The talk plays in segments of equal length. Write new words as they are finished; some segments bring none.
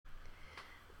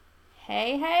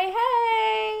Hey, hey,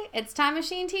 hey! It's Time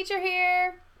Machine Teacher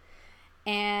here.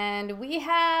 And we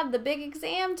have the big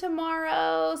exam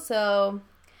tomorrow, so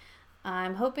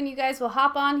I'm hoping you guys will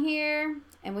hop on here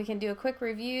and we can do a quick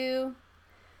review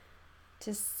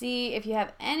to see if you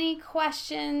have any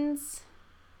questions.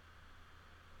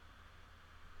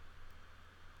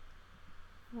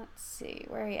 Let's see,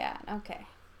 where are you at? Okay.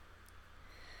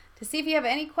 To see if you have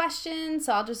any questions,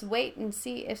 so I'll just wait and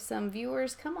see if some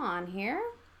viewers come on here.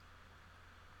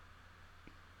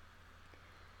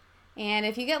 And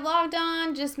if you get logged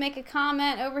on, just make a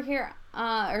comment over here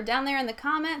or down there in the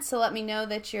comments, so let me know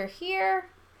that you're here.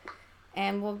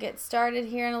 And we'll get started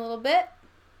here in a little bit,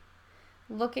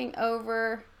 looking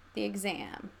over the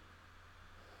exam.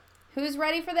 Who's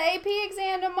ready for the AP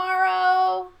exam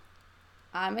tomorrow?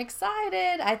 I'm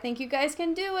excited. I think you guys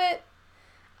can do it.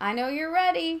 I know you're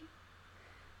ready.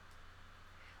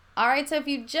 Alright, so if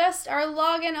you just are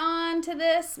logging on to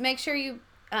this, make sure you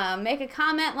make a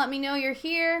comment. Let me know you're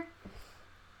here.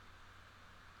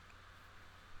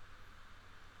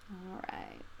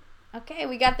 Alright. Okay,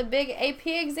 we got the big AP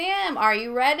exam. Are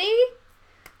you ready?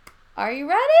 Are you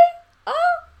ready?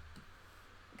 Oh!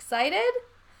 Excited?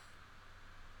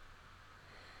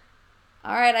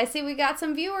 Alright, I see we got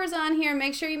some viewers on here.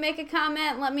 Make sure you make a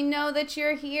comment. Let me know that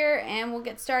you're here, and we'll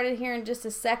get started here in just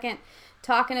a second,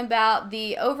 talking about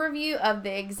the overview of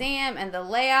the exam and the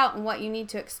layout and what you need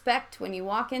to expect when you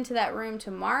walk into that room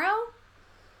tomorrow.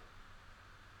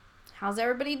 How's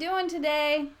everybody doing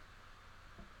today?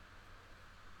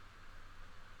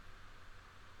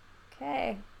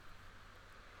 Okay.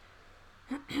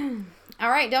 All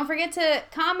right, don't forget to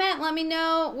comment. Let me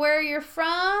know where you're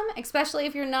from, especially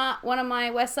if you're not one of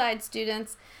my West Side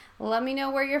students. Let me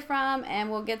know where you're from, and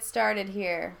we'll get started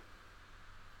here.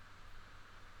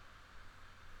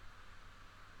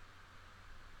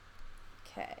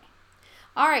 Okay.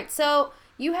 All right, so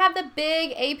you have the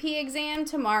big AP exam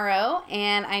tomorrow,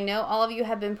 and I know all of you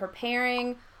have been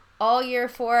preparing all year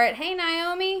for it. Hey,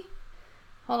 Naomi.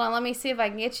 Hold on, let me see if I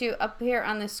can get you up here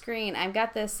on the screen. I've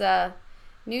got this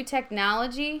new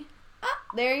technology. Ah,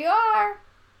 there you are.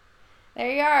 There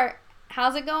you are.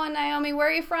 How's it going, Naomi? Where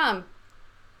are you from?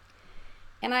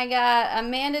 And I got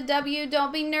Amanda W.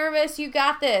 Don't be nervous. You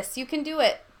got this. You can do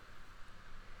it.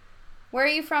 Where are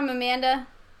you from, Amanda?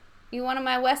 You one of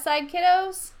my West Side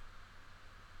kiddos?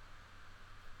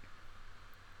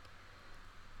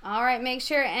 All right, make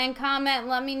sure and comment.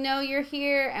 Let me know you're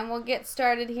here, and we'll get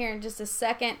started here in just a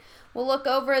second. We'll look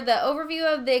over the overview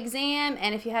of the exam,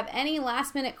 and if you have any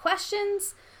last-minute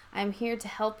questions, I'm here to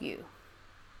help you.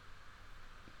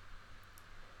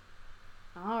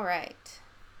 All right.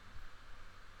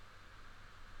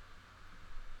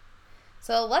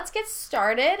 So let's get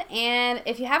started, and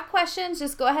if you have questions,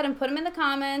 just go ahead and put them in the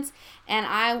comments, and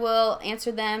I will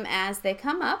answer them as they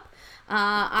come up.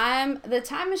 I'm the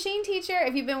Time Machine Teacher.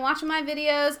 If you've been watching my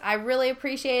videos, I really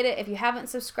appreciate it. If you haven't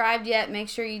subscribed yet, make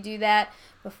sure you do that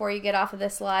before you get off of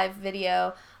this live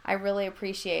video. I really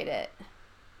appreciate it.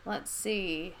 Let's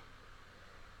see.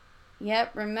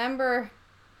 Yep, remember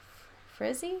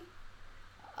Frizzy?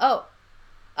 Oh,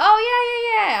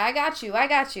 yeah. I got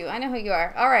you. I know who you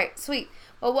are. All right, sweet.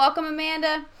 Well, welcome,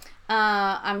 Amanda.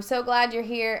 I'm so glad you're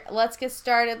here. Let's get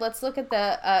started. Let's look at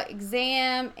the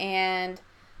exam and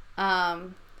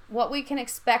what we can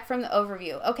expect from the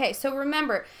overview. Okay, so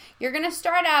remember, you're going to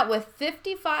start out with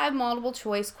 55 multiple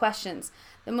choice questions.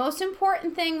 The most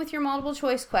important thing with your multiple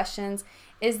choice questions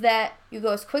is that you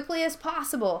go as quickly as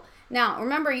possible. Now,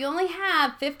 remember, you only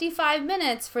have 55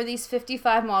 minutes for these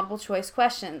 55 multiple choice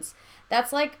questions.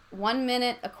 That's like 1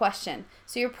 minute a question.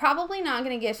 So you're probably not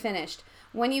going to get finished.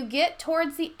 When you get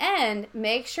towards the end,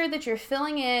 make sure that you're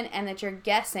filling in and that you're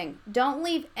guessing. Don't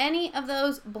leave any of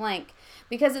those blank,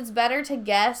 because it's better to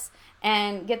guess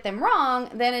and get them wrong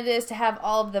than it is to have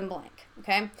all of them blank,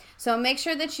 okay? So make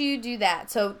sure that you do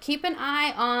that. So keep an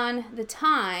eye on the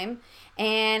time,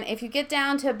 and if you get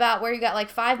down to about where you got like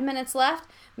 5 minutes left,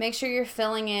 make sure you're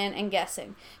filling in and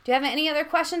guessing. Do you have any other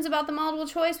questions about the multiple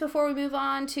choice before we move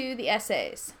on to the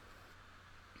essays?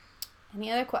 Any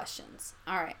other questions?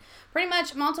 All right. Pretty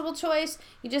much multiple choice.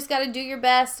 You just got to do your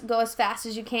best, go as fast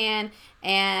as you can,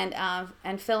 and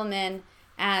fill them in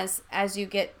as you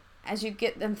get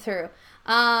them through.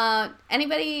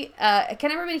 Anybody?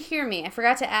 Can everybody hear me? I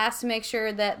forgot to ask to make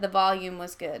sure that the volume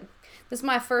was good. This is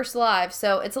my first live,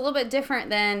 so it's a little bit different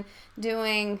than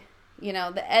doing, you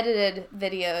know, the edited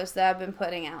videos that I've been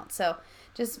putting out. So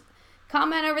just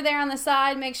comment over there on the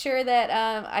side. Make sure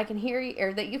that I can hear you,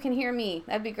 or that you can hear me.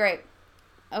 That'd be great.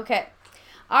 Okay.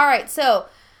 All right. So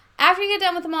after you get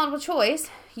done with the multiple choice,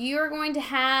 you are going to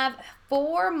have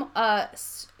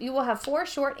you will have 4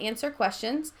 short answer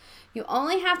questions. You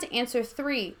only have to answer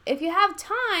 3. If you have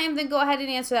time, then go ahead and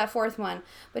answer that 4th one,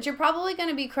 but you're probably going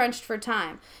to be crunched for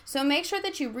time. So make sure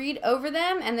that you read over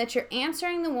them and that you're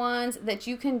answering the ones that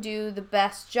you can do the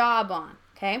best job on,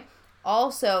 okay?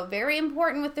 Also, very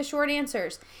important with the short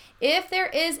answers, if there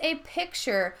is a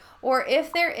picture or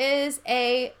if there is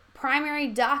a primary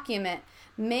document,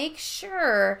 make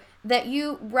sure that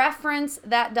you reference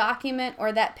that document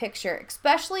or that picture,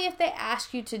 especially if they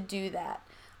ask you to do that.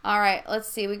 All right, let's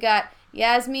see. We got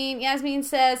Yasmin. Yasmin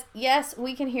says, yes,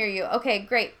 we can hear you. Okay,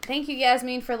 great. Thank you,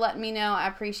 Yasmin, for letting me know. I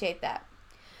appreciate that.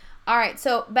 All right,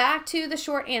 so back to the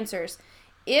short answers.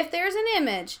 If there's an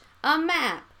image, a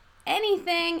map,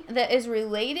 anything that is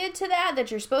related to that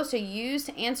you're supposed to use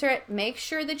to answer it, make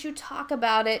sure that you talk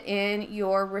about it in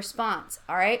your response.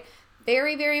 All right?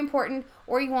 Very, very important,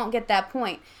 or you won't get that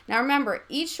point. Now remember,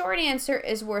 each short answer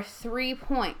is worth 3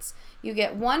 points. You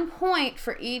get 1 point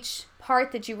for each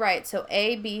part that you write, so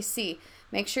A, B, C.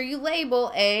 Make sure you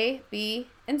label A, B,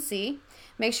 and C.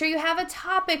 Make sure you have a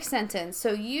topic sentence,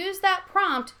 so use that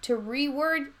prompt to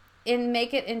reword and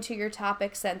make it into your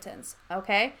topic sentence,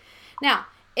 okay? Now,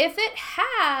 if it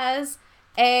has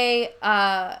a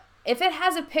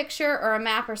picture or a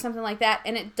map or something like that,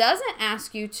 and it doesn't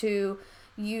ask you to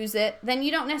use it, then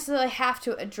you don't necessarily have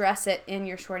to address it in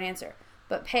your short answer.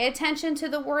 But pay attention to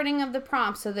the wording of the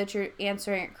prompt so that you're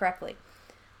answering it correctly.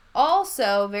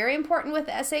 Also, very important with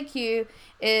SAQ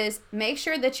is make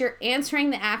sure that you're answering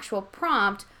the actual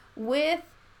prompt with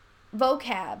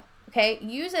vocab. Okay,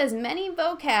 use as many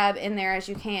vocab in there as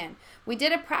you can. We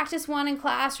did a practice one in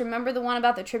class. Remember the one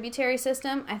about the tributary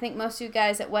system? I think most of you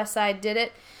guys at Westside did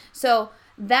it. So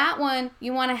that one,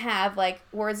 you want to have like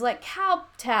words like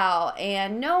kowtow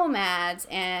and nomads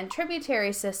and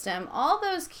tributary system, all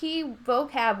those key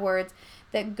vocab words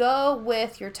that go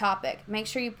with your topic. Make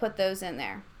sure you put those in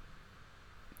there.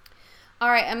 All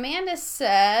right, Amanda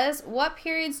says, what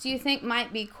periods do you think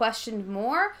might be questioned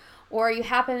more, or you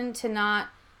happen to not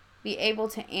be able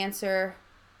to answer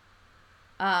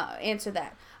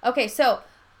that? Okay, so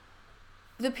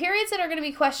the periods that are going to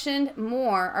be questioned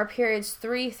more are periods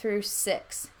 3 through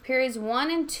 6. Periods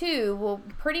 1 and 2 will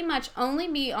pretty much only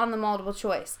be on the multiple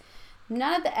choice.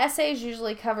 None of the essays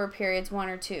usually cover periods 1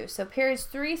 or 2. So periods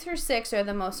 3 through 6 are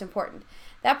the most important.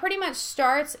 That pretty much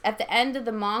starts at the end of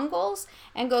the Mongols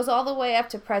and goes all the way up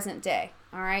to present day.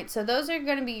 All right, so those are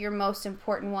going to be your most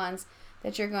important ones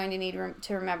that you're going to need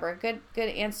to remember. Good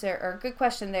answer, or good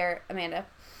question there, Amanda.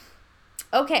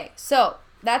 Okay, so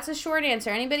that's a short answer.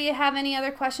 Anybody have any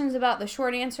other questions about the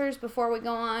short answers before we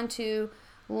go on to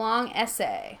long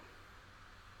essay?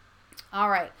 All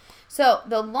right, so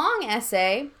the long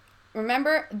essay,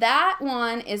 remember that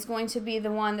one is going to be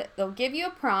the one that they'll give you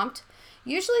a prompt.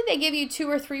 Usually they give you 2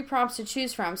 or 3 prompts to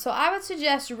choose from. So I would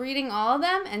suggest reading all of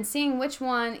them and seeing which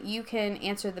one you can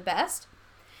answer the best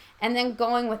and then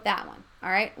going with that one.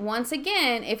 All right. Once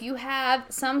again, if you have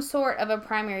some sort of a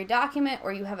primary document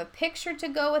or you have a picture to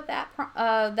go with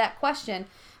that question,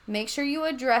 make sure you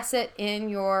address it in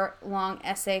your long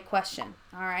essay question.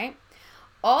 All right.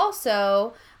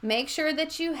 Also, make sure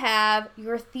that you have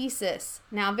your thesis.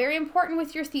 Now, very important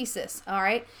with your thesis, all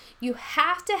right? You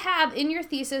have to have in your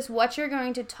thesis what you're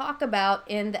going to talk about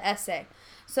in the essay.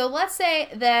 So let's say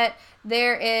that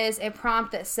there is a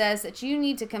prompt that says that you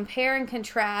need to compare and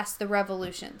contrast the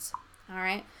revolutions, all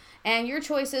right? And your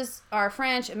choices are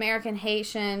French, American,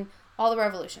 Haitian, all the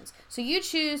revolutions. So you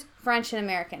choose French and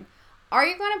American. Are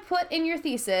you going to put in your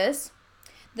thesis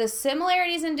the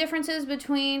similarities and differences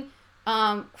between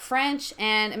French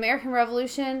and American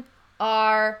Revolution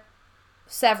are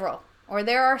several, or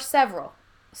there are several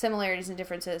similarities and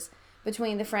differences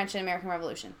between the French and American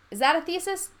Revolution? Is that a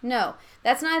thesis? No,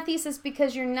 that's not a thesis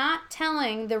because you're not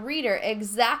telling the reader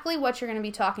exactly what you're going to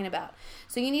be talking about.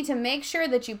 So you need to make sure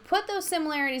that you put those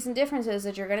similarities and differences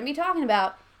that you're going to be talking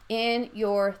about in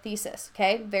your thesis,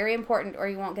 okay? Very important, or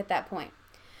you won't get that point.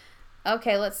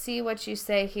 Okay, let's see what you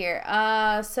say here.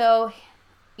 So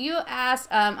you asked,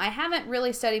 I haven't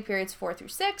really studied periods 4 through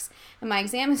 6, and my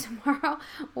exam is tomorrow.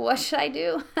 What should I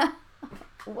do?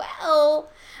 Well,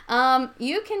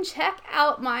 you can check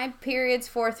out my periods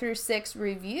 4 through 6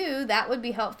 review. That would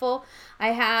be helpful. I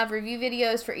have review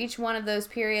videos for each one of those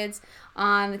periods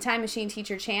on the Time Machine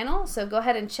Teacher channel, so go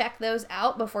ahead and check those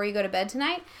out before you go to bed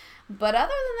tonight. But other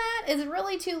than that, it's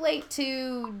really too late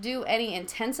to do any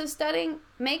intensive studying.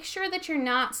 Make sure that you're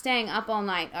not staying up all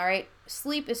night, all right?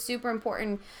 Sleep is super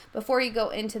important before you go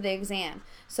into the exam.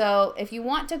 So if you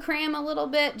want to cram a little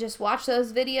bit, just watch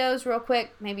those videos real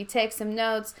quick, maybe take some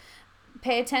notes,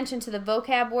 pay attention to the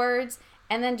vocab words,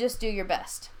 and then just do your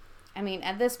best. I mean,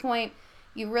 at this point,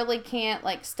 you really can't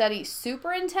like study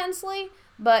super intensely,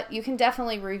 but you can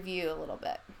definitely review a little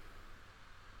bit.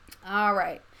 All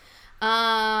right.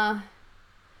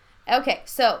 Okay,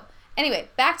 so anyway,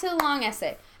 back to the long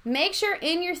essay. Make sure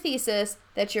in your thesis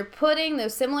that you're putting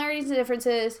those similarities and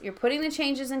differences, you're putting the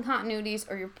changes and continuities,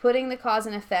 or you're putting the cause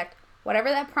and effect. Whatever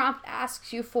that prompt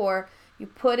asks you for, you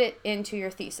put it into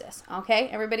your thesis. Okay,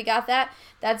 everybody got that?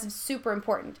 That's super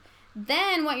important.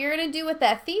 Then what you're going to do with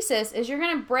that thesis is you're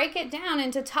going to break it down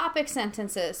into topic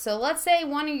sentences. So let's say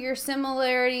one of your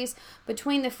similarities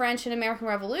between the French and American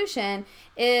Revolution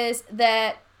is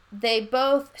that they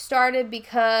both started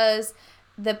because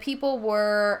the people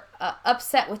were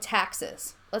upset with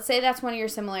taxes. Let's say that's one of your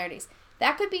similarities.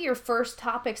 That could be your first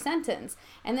topic sentence.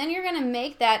 And then you're going to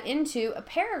make that into a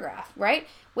paragraph, right?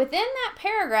 Within that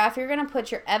paragraph, you're going to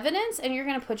put your evidence and you're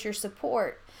going to put your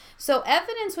support. So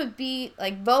evidence would be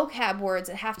like vocab words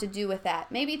that have to do with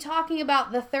that. Maybe talking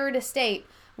about the Third Estate.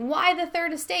 Why the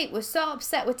Third Estate was so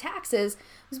upset with taxes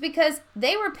was because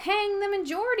they were paying the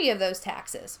majority of those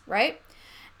taxes, right?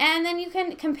 And then you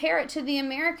can compare it to the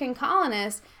American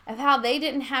colonists of how they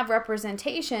didn't have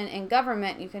representation in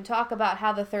government. You can talk about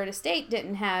how the Third Estate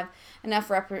didn't have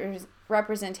enough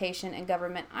representation in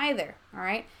government either, all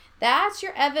right? That's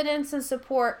your evidence and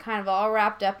support kind of all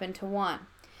wrapped up into one.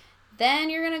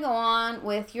 Then you're going to go on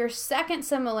with your second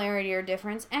similarity or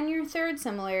difference and your third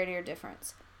similarity or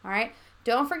difference, all right?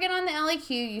 Don't forget on the LEQ,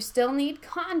 you still need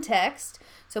context,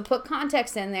 so put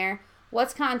context in there.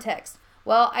 What's context?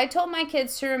 Well, I told my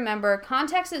kids to remember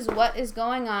context is what is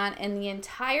going on in the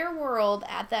entire world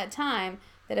at that time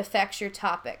that affects your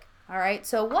topic. All right,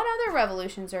 so what other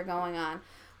revolutions are going on?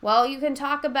 Well, you can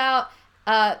talk about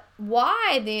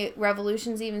why the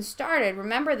revolutions even started.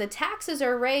 Remember, the taxes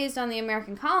are raised on the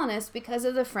American colonists because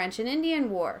of the French and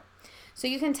Indian War. So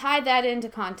you can tie that into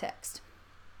context.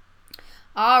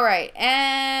 All right,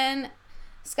 and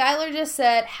Skylar just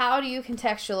said, how do you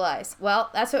contextualize? Well,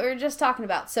 that's what we were just talking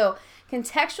about. So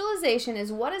contextualization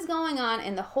is what is going on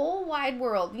in the whole wide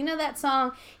world. You know that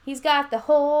song, He's Got the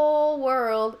Whole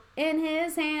World in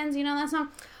His Hands? You know that song?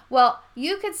 Well,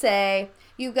 you could say,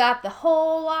 you got the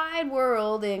whole wide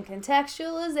world in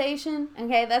contextualization.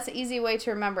 Okay, that's an easy way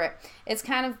to remember it. It's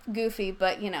kind of goofy,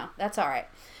 but you know, that's all right.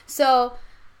 So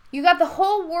you got the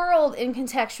whole world in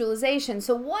contextualization.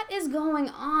 So what is going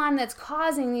on that's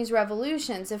causing these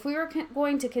revolutions? If we were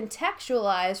going to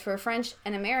contextualize for French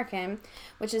and American,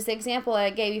 which is the example I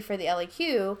gave you for the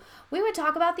LEQ, we would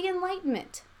talk about the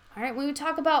Enlightenment. All right, we would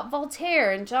talk about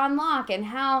Voltaire and John Locke and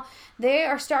how they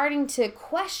are starting to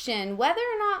question whether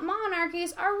or not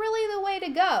monarchies are really the way to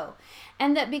go.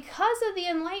 And that because of the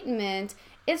Enlightenment,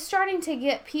 it's starting to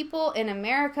get people in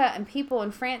America and people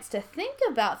in France to think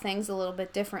about things a little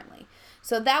bit differently.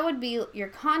 So that would be your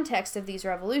context of these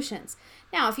revolutions.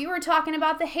 Now, if you were talking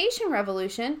about the Haitian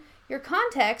Revolution, your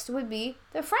context would be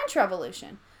the French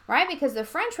Revolution, right? Because the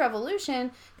French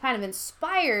Revolution kind of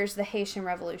inspires the Haitian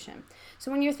Revolution.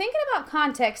 So when you're thinking about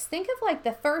context, think of like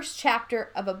the first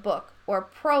chapter of a book or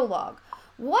prologue.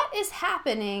 What is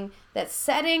happening that's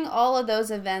setting all of those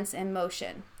events in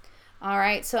motion? All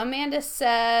right, so Amanda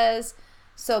says,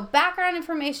 so background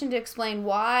information to explain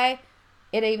why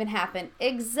it even happened.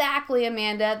 Exactly,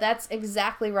 Amanda. That's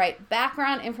exactly right.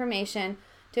 Background information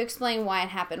to explain why it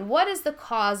happened. What is the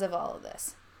cause of all of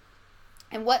this?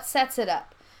 And what sets it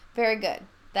up? Very good.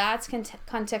 That's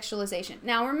contextualization.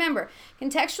 Now remember,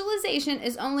 contextualization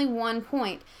is only one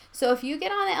point. So if you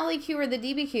get on the LEQ or the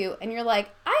DBQ and you're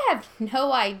like, I have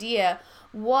no idea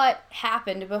what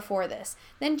happened before this,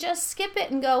 then just skip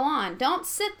it and go on. Don't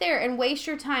sit there and waste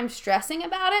your time stressing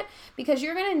about it, because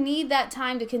you're going to need that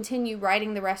time to continue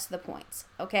writing the rest of the points,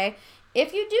 okay?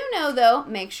 If you do know, though,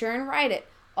 make sure and write it.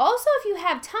 Also, if you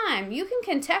have time, you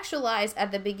can contextualize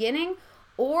at the beginning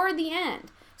or the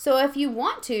end. So if you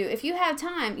want to, if you have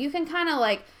time, you can kind of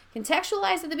like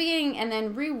contextualize at the beginning and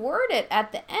then reword it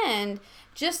at the end,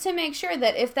 just to make sure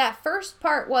that if that first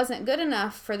part wasn't good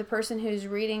enough for the person who's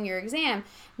reading your exam,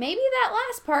 maybe that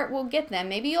last part will get them.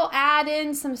 Maybe you'll add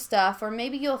in some stuff, or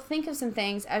maybe you'll think of some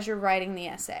things as you're writing the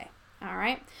essay. All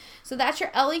right, so that's your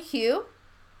LEQ.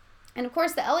 And of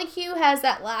course, the LEQ has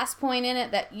that last point in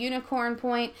it, that unicorn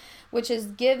point, which is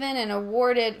given and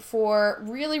awarded for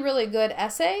really, really good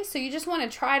essays. So you just want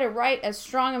to try to write as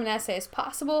strong of an essay as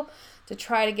possible to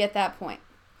try to get that point.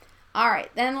 All right,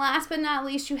 then last but not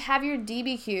least, you have your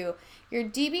DBQ. Your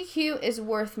DBQ is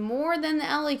worth more than the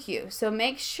LEQ, so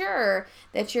make sure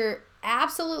that you're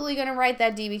absolutely going to write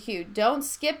that DBQ. Don't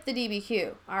skip the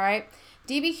DBQ, all right?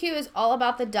 DBQ is all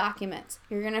about the documents.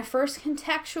 You're going to first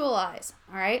contextualize,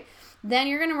 all right? Then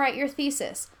you're going to write your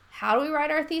thesis. how do we write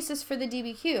our thesis for the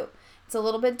DBQ? It's a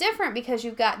little bit different because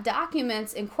you've got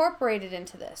documents incorporated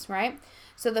into this, right?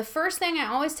 So the first thing I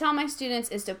always tell my students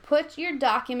is to put your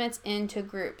documents into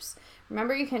groups.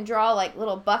 Remember, you can draw like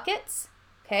little buckets,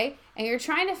 okay? And you're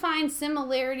trying to find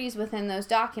similarities within those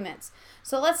documents.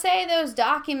 So let's say those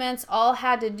documents all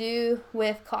had to do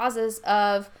with causes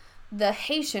of the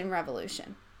Haitian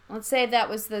Revolution. Let's say that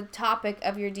was the topic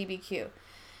of your DBQ.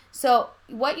 So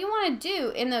what you want to do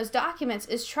in those documents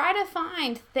is try to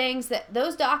find things that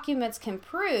those documents can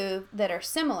prove that are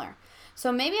similar.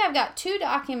 So maybe I've got two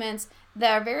documents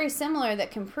that are very similar that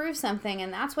can prove something,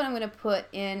 and that's what I'm going to put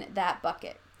in that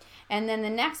bucket. And then the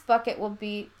next bucket will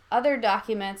be other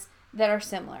documents that are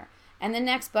similar. And the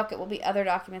next bucket will be other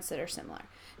documents that are similar.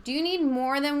 Do you need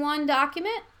more than one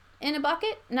document in a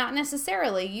bucket? Not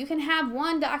necessarily. You can have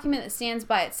one document that stands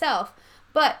by itself,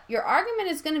 but your argument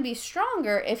is going to be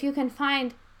stronger if you can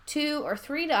find 2 or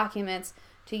 3 documents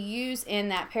to use in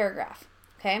that paragraph,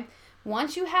 okay?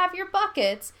 Once you have your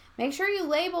buckets, make sure you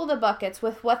label the buckets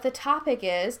with what the topic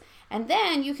is, and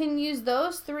then you can use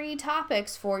those 3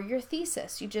 topics for your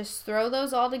thesis. You just throw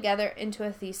those all together into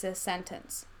a thesis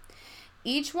sentence.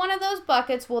 Each one of those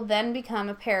buckets will then become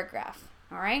a paragraph,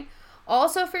 all right?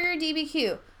 Also for your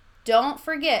DBQ, don't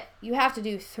forget you have to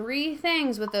do 3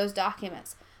 things with those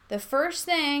documents. The first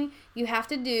thing you have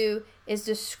to do is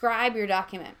describe your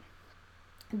document.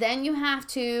 Then you have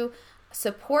to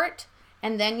support,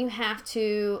 and then you have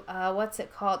to,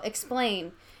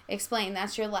 explain. Explain,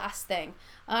 that's your last thing.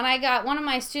 And I got one of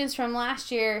my students from last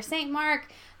year, St.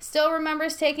 Mark, still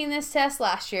remembers taking this test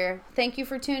last year. Thank you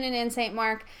for tuning in, St.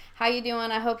 Mark. How you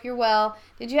doing? I hope you're well.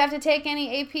 Did you have to take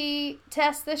any AP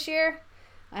tests this year?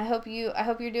 I hope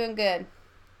you're doing good.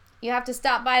 You have to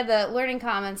stop by the Learning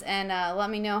Commons and let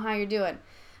me know how you're doing.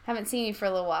 Haven't seen you for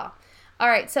a little while. All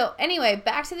right, so anyway,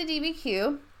 back to the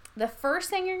DBQ. The first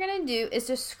thing you're going to do is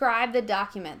describe the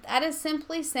document. That is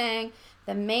simply saying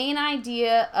the main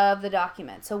idea of the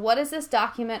document. So what is this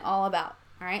document all about?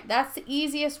 All right, that's the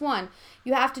easiest one.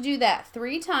 You have to do that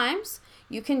 3 times.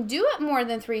 You can do it more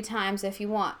than 3 times if you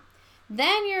want.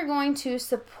 Then you're going to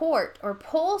support or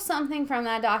pull something from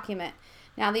that document.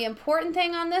 Now, the important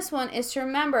thing on this one is to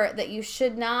remember that you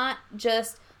should not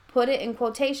just put it in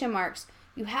quotation marks.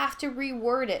 You have to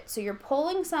reword it. So you're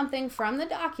pulling something from the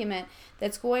document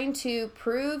that's going to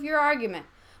prove your argument.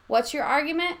 What's your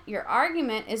argument? Your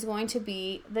argument is going to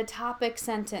be the topic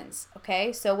sentence,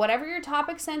 okay? So whatever your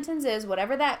topic sentence is,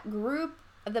 whatever that group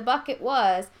of the bucket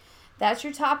was, that's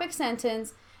your topic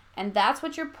sentence, and that's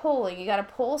what you're pulling. You got to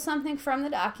pull something from the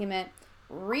document,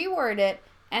 reword it,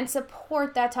 and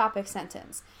support that topic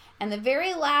sentence. And the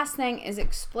very last thing is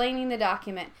explaining the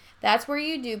document. That's where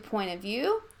you do point of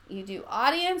view, you do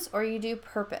audience, or you do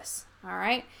purpose, all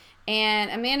right?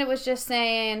 And Amanda was just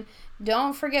saying,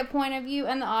 don't forget point of view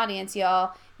and the audience,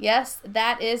 y'all. Yes,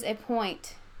 that is a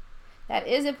point. That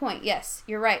is a point. Yes,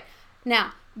 you're right.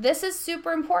 Now, this is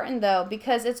super important, though,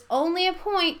 because it's only a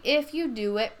point if you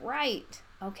do it right,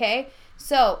 okay?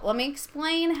 So let me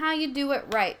explain how you do it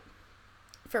right.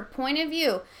 For point of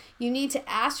view, you need to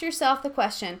ask yourself the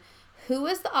question, who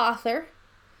is the author?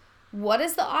 What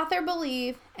does the author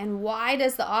believe? And why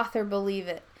does the author believe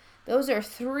it? Those are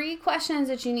 3 questions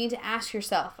that you need to ask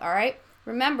yourself, all right?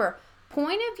 Remember,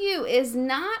 point of view is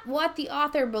not what the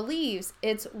author believes,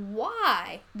 it's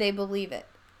why they believe it,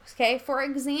 okay? For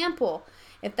example,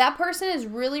 if that person is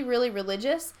really, really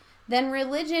religious, then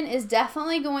religion is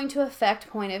definitely going to affect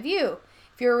point of view.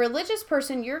 If you're a religious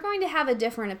person, you're going to have a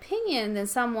different opinion than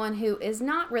someone who is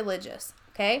not religious,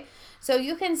 okay? So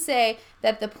you can say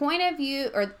that the point of view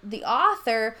or the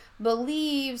author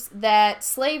believes that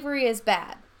slavery is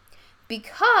bad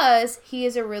because he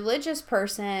is a religious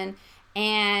person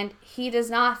and he does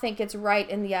not think it's right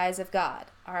in the eyes of God,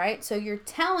 all right? So you're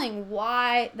telling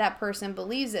why that person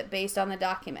believes it based on the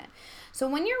document. So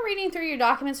when you're reading through your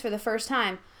documents for the first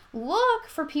time, look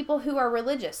for people who are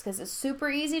religious because it's super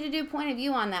easy to do point of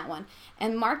view on that one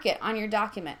and mark it on your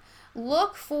document.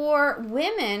 Look for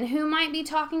women who might be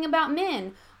talking about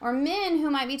men or men who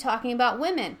might be talking about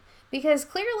women because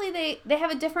clearly they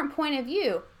have a different point of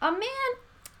view. A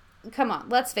man, come on,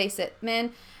 let's face it,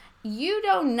 men, you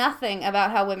know nothing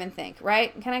about how women think,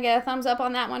 right? Can I get a thumbs up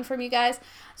on that one from you guys?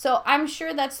 So I'm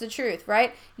sure that's the truth,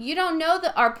 right? You don't know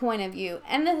our point of view,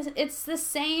 and it's the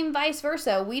same vice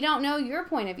versa. We don't know your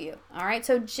point of view, all right?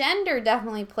 So gender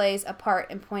definitely plays a part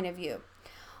in point of view.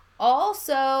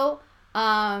 Also,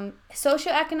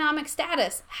 socioeconomic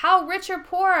status. How rich or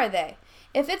poor are they?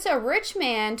 If it's a rich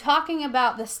man talking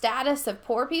about the status of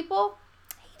poor people,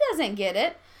 he doesn't get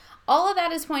it. All of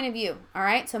that is point of view, all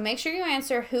right? So make sure you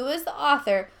answer who is the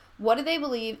author, What do they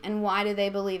believe and why do they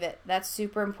believe it? That's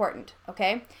super important,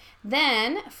 okay?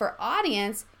 Then for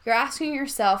audience, you're asking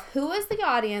yourself, who is the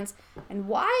audience and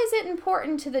why is it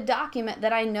important to the document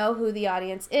that I know who the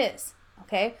audience is,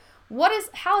 okay?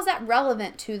 How is that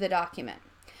relevant to the document?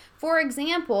 For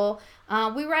example,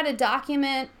 we read a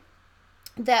document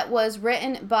that was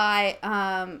written by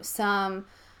some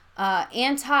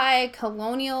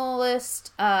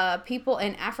anti-colonialist people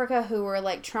in Africa who were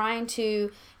like trying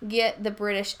to get the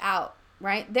British out,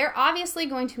 right? They're obviously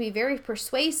going to be very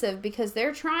persuasive because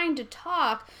they're trying to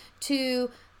talk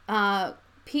to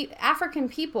African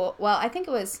people. Well, I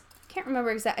can't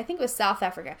remember exactly. I think it was South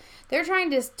Africa. They're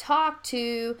trying to talk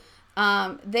to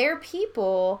their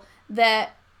people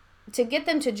to get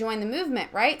them to join the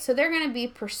movement, right? So they're going to be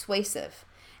persuasive.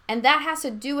 And that has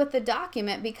to do with the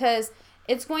document because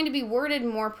it's going to be worded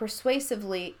more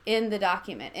persuasively in the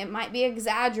document. It might be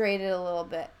exaggerated a little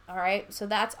bit, all right? So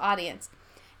that's audience.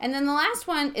 And then the last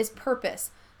one is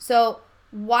purpose. So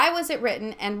why was it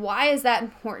written and why is that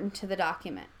important to the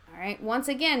document, all right? Once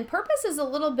again, purpose is a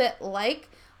little bit like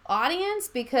audience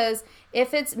because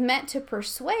if it's meant to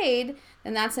persuade,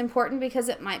 then that's important because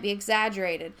it might be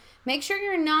exaggerated. Make sure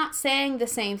you're not saying the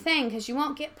same thing because you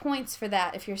won't get points for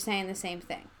that if you're saying the same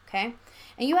thing, okay?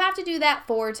 And you have to do that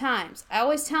 4 times. I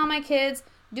always tell my kids,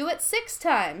 do it 6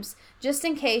 times just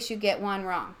in case you get one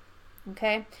wrong,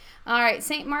 okay? All right,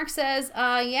 St. Mark says,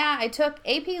 yeah, I took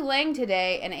AP Lang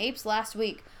today and APES last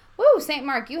week. Woo, St.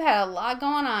 Mark, you had a lot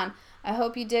going on. I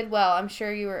hope you did well. I'm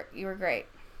sure you were great.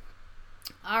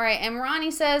 All right, and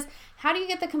Ronnie says, how do you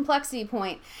get the complexity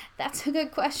point? That's a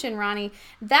good question, Ronnie.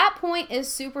 That point is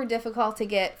super difficult to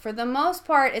get. For the most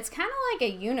part, it's kind of like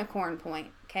a unicorn point,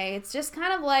 okay? It's just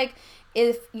kind of like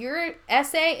if your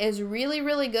essay is really,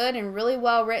 really good and really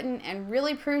well written and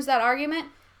really proves that argument,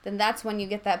 then that's when you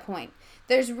get that point.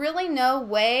 There's really no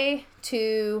way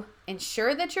to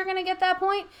ensure that you're going to get that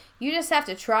point. You just have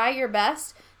to try your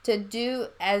best to do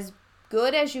as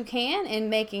good as you can in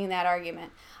making that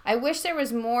argument. I wish there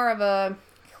was more of a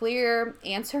clear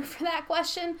answer for that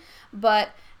question, but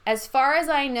as far as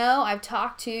I know, I've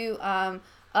talked to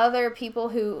other people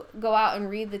who go out and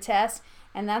read the test,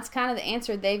 and that's kind of the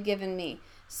answer they've given me.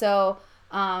 So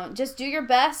just do your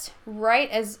best, write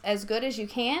as good as you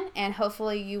can, and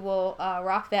hopefully you will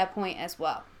rock that point as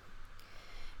well.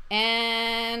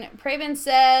 And Prabin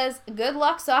says, good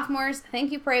luck, sophomores.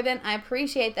 Thank you, Prabin. I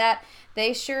appreciate that.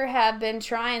 They sure have been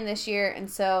trying this year,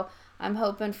 and so I'm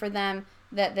hoping for them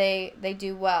that they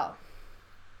do well.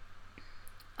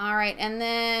 All right, and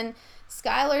then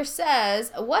Skylar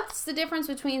says, what's the difference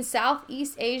between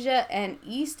Southeast Asia and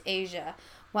East Asia?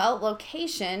 Well,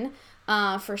 location,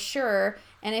 for sure.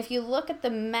 And if you look at the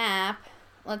map,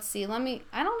 let's see,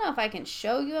 I don't know if I can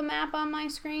show you a map on my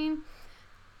screen.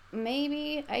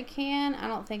 Maybe I can. I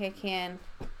don't think I can.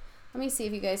 Let me see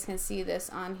if you guys can see this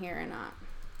on here or not.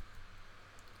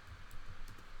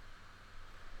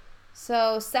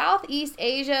 So Southeast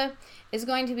Asia is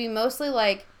going to be mostly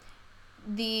like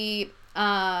the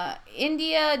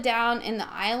India down in the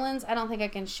islands. I don't think I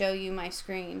can show you my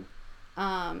screen.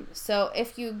 So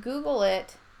if you Google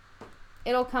it,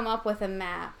 it'll come up with a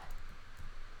map.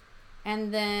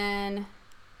 And then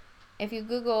if you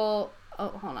Google,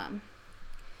 hold on.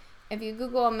 If you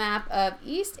Google a map of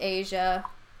East Asia,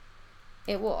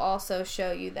 it will also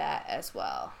show you that as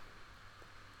well.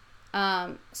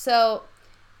 So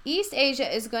East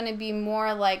Asia is going to be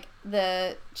more like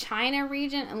the China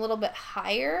region, a little bit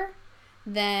higher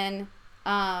than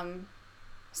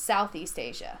Southeast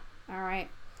Asia. All right.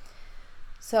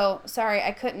 So sorry,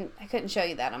 I couldn't show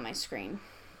you that on my screen.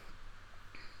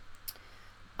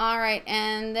 All right,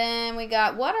 and then we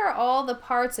got, what are all the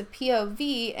parts of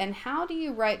POV and how do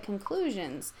you write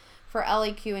conclusions for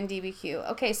LEQ and DBQ?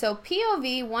 Okay, so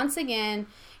POV, once again,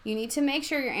 you need to make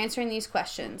sure you're answering these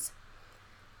questions.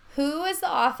 Who is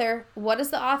the author? What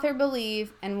does the author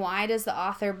believe? And why does the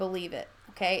author believe it?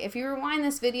 Okay, if you rewind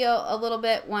this video a little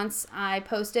bit once I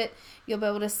post it, you'll be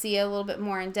able to see a little bit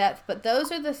more in depth. But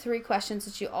those are the 3 questions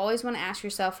that you always want to ask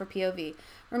yourself for POV.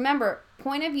 Remember,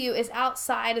 point of view is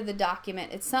outside of the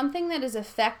document. It's something that is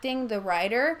affecting the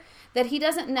writer that he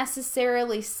doesn't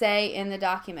necessarily say in the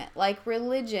document, like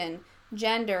religion,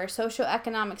 gender,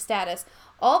 socioeconomic status,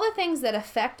 all the things that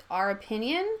affect our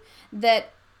opinion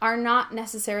that are not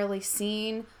necessarily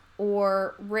seen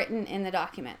or written in the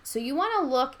document. So you want to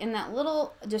look in that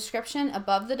little description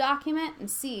above the document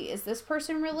and see, is this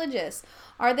person religious?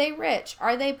 Are they rich?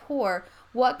 Are they poor?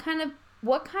 What kind of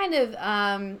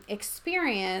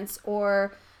experience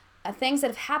or things that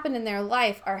have happened in their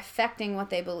life are affecting what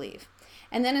they believe?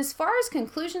 And then as far as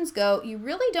conclusions go, you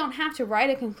really don't have to write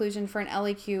a conclusion for an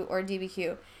LEQ or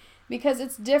DBQ. because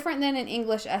it's different than an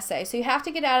English essay. So you have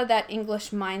to get out of that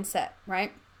English mindset,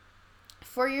 right?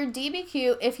 For your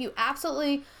DBQ, if you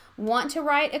absolutely want to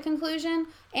write a conclusion,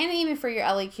 and even for your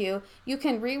LEQ, you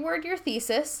can reword your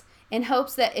thesis in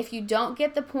hopes that if you don't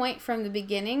get the point from the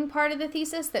beginning part of the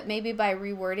thesis, that maybe by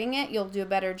rewording it, you'll do a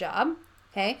better job.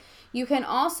 Okay. You can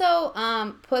also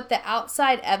put the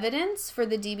outside evidence for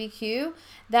the DBQ.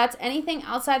 That's anything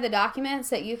outside the documents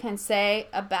that you can say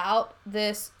about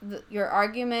your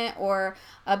argument or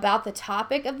about the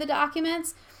topic of the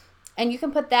documents. And you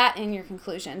can put that in your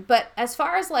conclusion. But as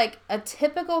far as like a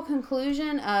typical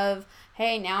conclusion of,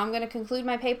 hey, now I'm going to conclude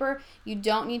my paper, you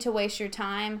don't need to waste your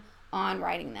time on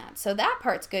writing that. So that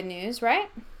part's good news, right?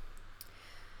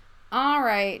 All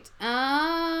right.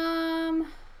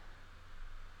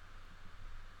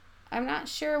 I'm not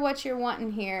sure what you're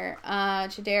wanting here,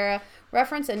 Chidera.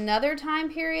 Reference another time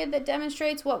period that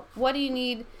demonstrates what do you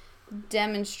need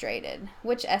demonstrated?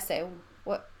 Which essay?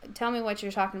 Tell me what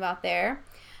you're talking about there.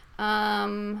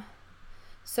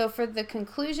 So for the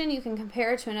conclusion, you can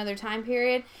compare it to another time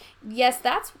period. Yes,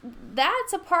 that's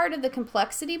a part of the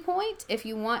complexity point. If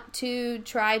you want to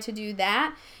try to do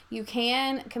that, you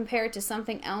can compare it to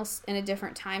something else in a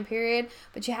different time period,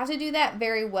 but you have to do that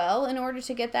very well in order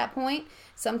to get that point.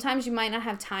 Sometimes you might not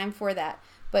have time for that,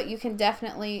 but you can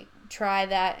definitely try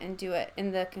that and do it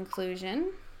in the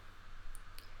conclusion.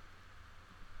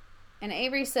 And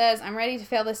Avery says, I'm ready to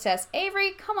fail this test.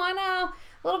 Avery, come on now.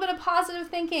 A little bit of positive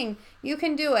thinking. You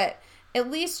can do it. At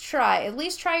least try. At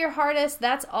least try your hardest.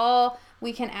 That's all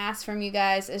we can ask from you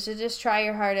guys, is to just try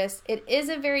your hardest. It is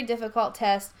a very difficult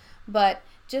test, but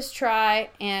just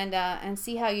try and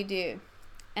see how you do.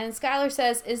 And Skylar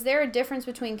says, is there a difference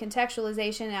between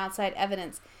contextualization and outside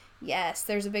evidence? Yes,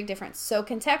 there's a big difference. So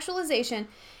contextualization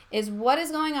is what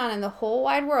is going on in the whole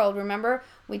wide world. Remember,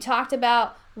 we talked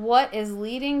about what is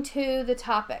leading to the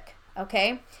topic,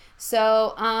 okay?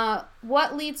 So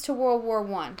what leads to World War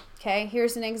I? Okay,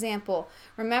 here's an example.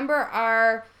 Remember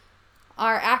our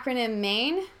acronym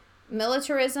MAIN: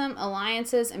 militarism,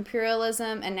 alliances,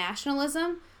 imperialism, and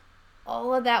nationalism.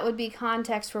 All of that would be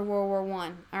context for World War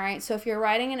I. All right, so if you're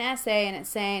writing an essay and it's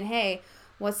saying, hey,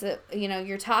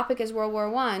 your topic is World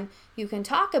War I, you can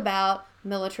talk about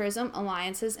militarism,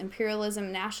 alliances,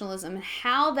 imperialism, nationalism, and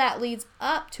how that leads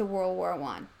up to World War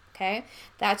I. Okay,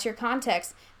 that's your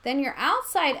context. Then your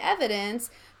outside evidence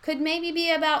could maybe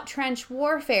be about trench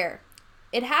warfare.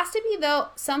 It has to be, though,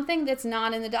 something that's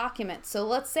not in the document. So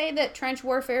let's say that trench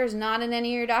warfare is not in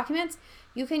any of your documents.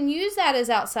 You can use that as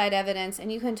outside evidence,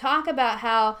 and you can talk about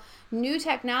how new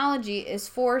technology is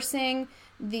forcing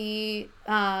the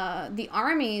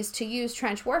armies to use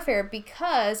trench warfare,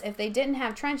 because if they didn't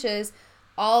have trenches,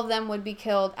 all of them would be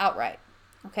killed outright.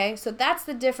 Okay, so that's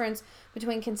the difference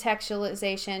between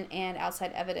contextualization and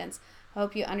outside evidence. I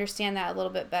hope you understand that a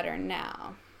little bit better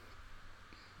now.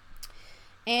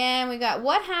 And we got,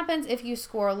 what happens if you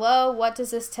score low? What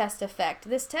does this test affect?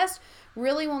 This test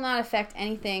really will not affect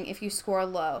anything if you score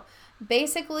low.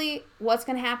 Basically, what's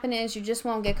going to happen is you just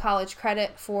won't get college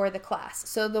credit for the class.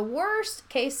 So the worst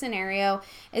case scenario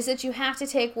is that you have to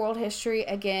take world history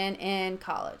again in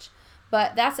college.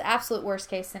 But that's the absolute worst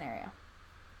case scenario.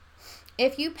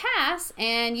 If you pass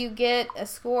and you get a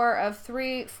score of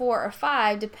 3, 4, or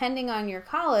 5, depending on your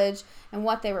college and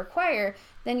what they require,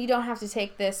 then you don't have to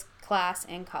take this class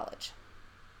in college.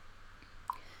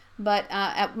 But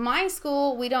at my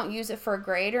school, we don't use it for a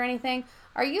grade or anything.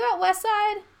 Are you at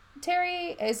Westside,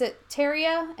 Terry? Is it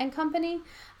Terria and Company?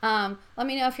 Let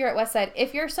me know if you're at Westside.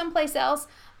 If you're someplace else,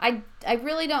 I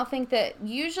really don't think that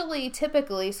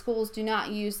typically, schools do not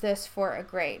use this for a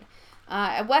grade.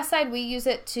 At Westside, we use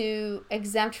it to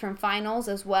exempt from finals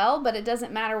as well, but it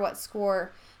doesn't matter what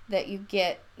score that you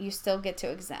get, you still get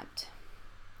to exempt.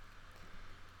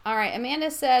 All right, Amanda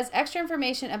says, extra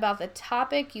information about the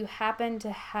topic you happen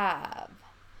to have.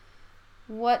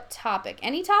 What topic?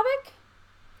 Any topic?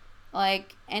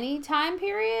 Like any time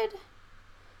period?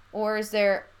 Or is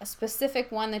there a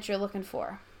specific one that you're looking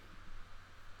for?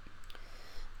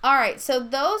 All right, so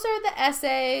those are the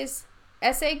essays.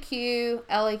 SAQ,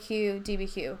 LAQ,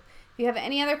 DBQ. If you have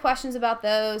any other questions about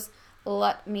those,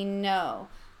 let me know.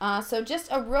 So just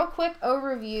a real quick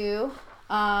overview.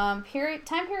 Time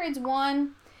periods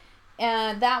 1,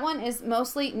 that one is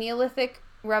mostly Neolithic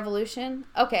Revolution.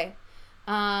 Okay.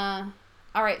 All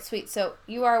right, sweet. So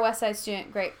you are a Westside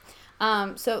student. Great.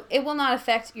 So it will not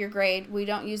affect your grade. We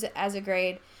don't use it as a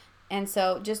grade. And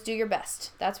so just do your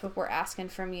best. That's what we're asking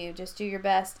from you. Just do your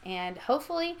best, and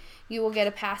hopefully you will get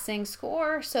a passing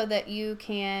score so that you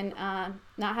can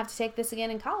not have to take this again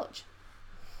in college.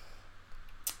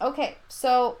 Okay,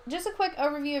 so just a quick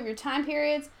overview of your time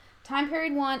periods. time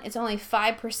period 1, it's only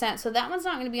 5%, so that one's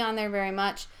not going to be on there very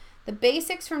much. The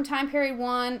basics from time period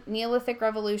 1, Neolithic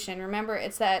Revolution. Remember,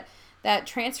 it's that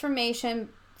transformation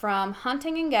from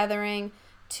hunting and gathering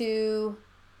to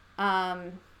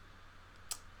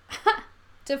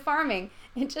to farming.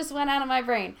 It just went out of my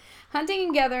brain. Hunting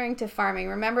and gathering to farming.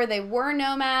 Remember, they were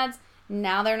nomads.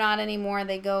 Now they're not anymore.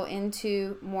 They go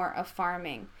into more of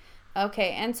farming.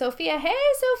 Okay, and Sophia. Hey,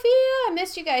 Sophia. I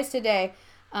missed you guys today.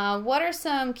 What are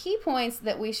some key points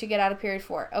that we should get out of period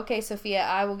 4? Okay, Sophia,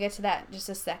 I will get to that in just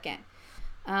a second.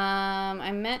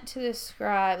 I meant to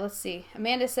describe, let's see.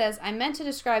 Amanda says, I meant to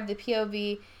describe the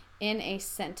POV in a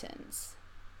sentence.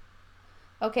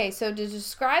 Okay, so to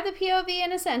describe the POV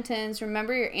in a sentence,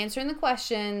 remember you're answering the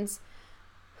questions.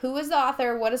 Who is the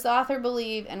author? What does the author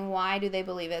believe? And why do they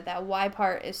believe it? That why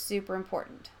part is super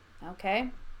important. Okay?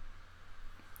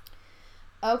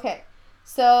 Okay,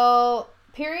 so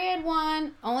period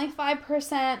 1, only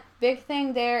 5%. Big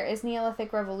thing there is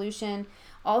Neolithic Revolution.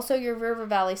 Also your River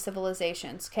Valley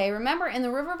civilizations. Okay, remember in the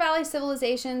River Valley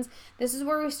civilizations, this is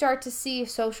where we start to see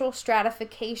social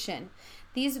stratification.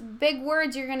 These big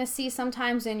words you're going to see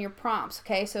sometimes in your prompts,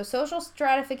 okay? So social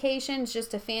stratification is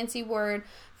just a fancy word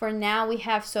for now we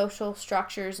have social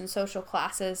structures and social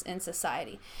classes in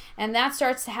society. And that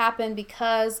starts to happen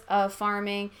because of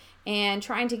farming and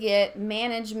trying to get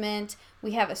management.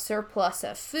 We have a surplus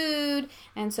of food,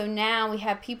 and so now we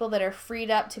have people that are freed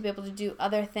up to be able to do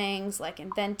other things like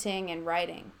inventing and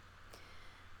writing.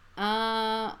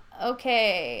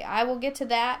 Okay, I will get to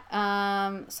that.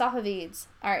 Safavids.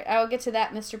 All right, I will get to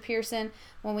that, Mr. Pearson,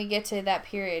 when we get to that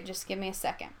period. Just give me a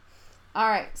second. All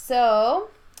right,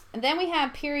 so and then we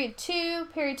have period 2.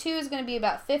 Period 2 is going to be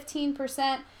about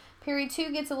 15%. Period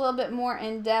 2 gets a little bit more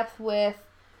in depth with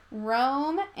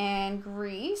Rome and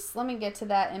Greece. Let me get to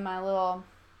that in my little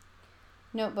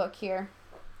notebook here.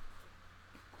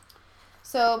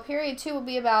 So period 2 will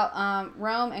be about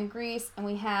Rome and Greece, and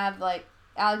we have like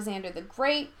Alexander the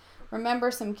Great.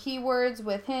 Remember some keywords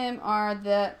with him are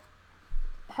the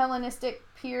Hellenistic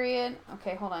period.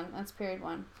 Okay, hold on. That's period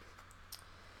 1.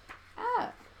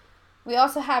 We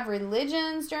also have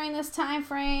religions during this time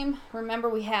frame. Remember,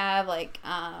 we have like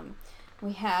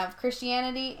we have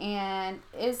Christianity and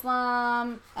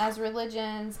Islam as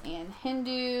religions, and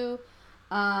Hindu,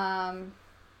 and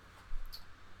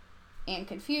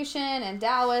Confucian and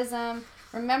Taoism.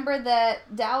 Remember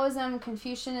that Taoism,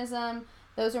 Confucianism,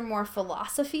 those are more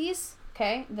philosophies,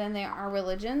 okay, than they are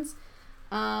religions.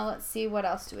 Let's see, what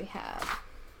else do we have?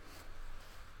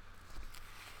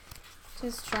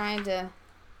 Just trying to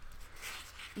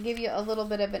give you a little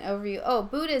bit of an overview. Oh,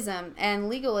 Buddhism and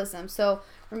legalism. So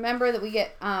remember that we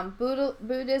get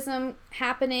Buddhism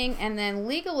happening, and then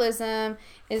legalism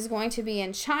is going to be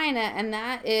in China, and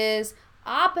that is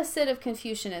opposite of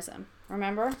Confucianism.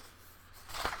 Remember?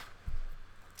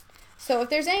 So if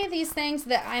there's any of these things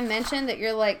that I mentioned that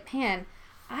you're like, man,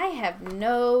 I have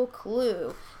no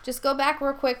clue, just go back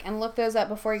real quick and look those up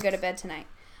before you go to bed tonight.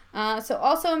 So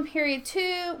also in period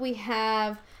 2, we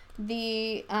have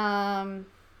the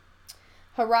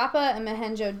Harappa and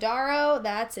Mohenjo-Daro.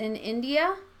 That's in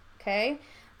India. Okay.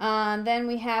 Then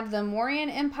we have the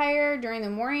Mauryan Empire. During the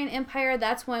Mauryan Empire,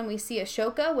 that's when we see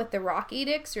Ashoka with the rock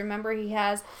edicts. Remember, he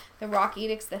has the rock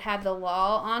edicts that have the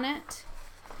law on it.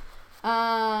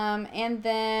 And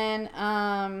then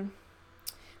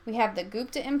we have the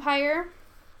Gupta Empire.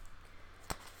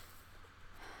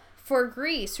 For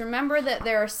Greece, remember that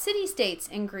there are city-states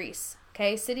in Greece.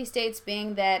 Okay, city-states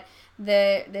being that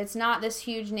it's not this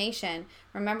huge nation.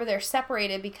 Remember, they're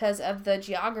separated because of the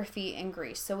geography in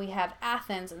Greece. So we have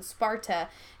Athens and Sparta,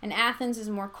 and Athens is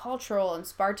more cultural and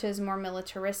Sparta is more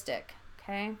militaristic.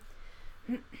 Okay,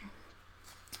 we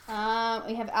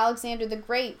have Alexander the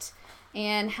Great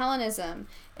and Hellenism.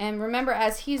 And remember,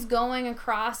 as he's going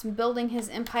across and building his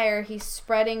empire, he's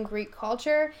spreading Greek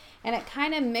culture, and it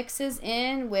kind of mixes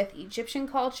in with Egyptian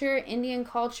culture, Indian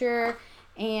culture,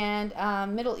 and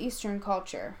Middle Eastern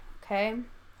culture. Okay,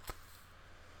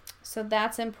 so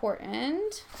that's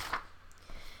important.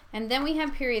 And then we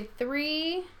have period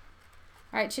 3. All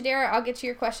right, Chidera, I'll get to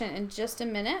your question in just a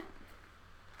minute.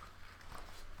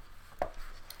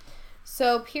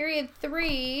 So period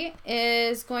 3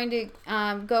 is going to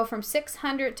go from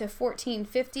 600 to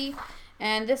 1450,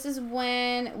 and this is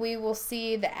when we will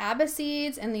see the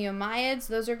Abbasids and the Umayyads.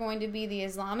 Those are going to be the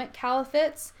Islamic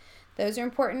caliphates. Those are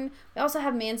important. We also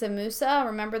have Mansa Musa,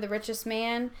 remember the richest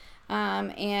man,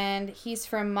 and he's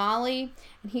from Mali,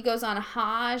 and he goes on a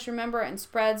Hajj, remember, and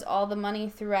spreads all the money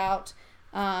throughout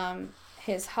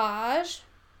his Hajj.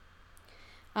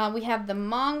 We have the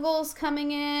Mongols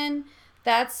coming in.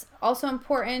 That's also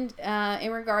important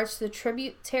in regards to the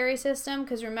tributary system,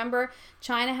 because remember,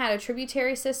 China had a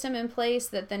tributary system in place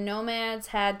that the nomads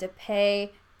had to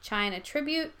pay China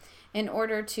tribute in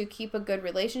order to keep a good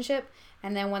relationship.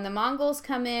 And then when the Mongols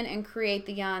come in and create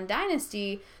the Yuan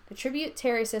dynasty, the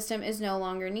tributary system is no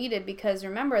longer needed, because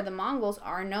remember, the Mongols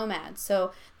are nomads,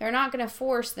 so they're not going to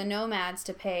force the nomads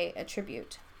to pay a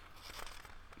tribute.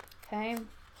 Okay.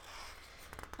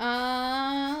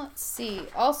 Let's see.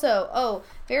 Also,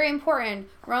 very important,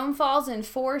 Rome falls in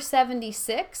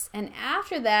 476, and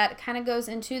after that, it kind of goes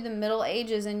into the Middle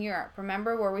Ages in Europe.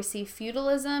 Remember, where we see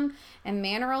feudalism and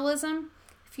manorialism?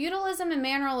 Feudalism and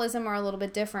manorialism are a little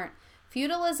bit different.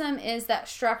 Feudalism is that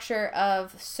structure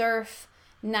of serf,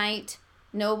 knight,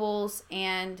 nobles,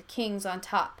 and kings on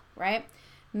top, right?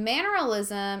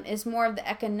 Manorialism is more of the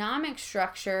economic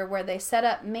structure where they set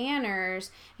up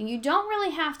manors, and you don't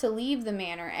really have to leave the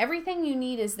manor. Everything you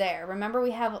need is there. Remember,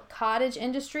 we have a cottage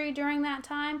industry during that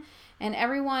time, and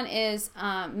everyone is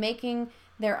making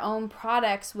their own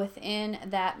products within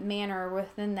that manor,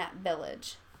 within that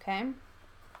village. Okay,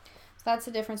 so that's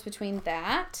the difference between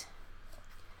that.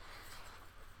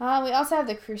 We also have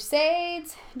the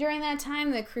Crusades during that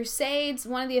time. The Crusades,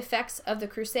 one of the effects of the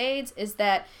Crusades is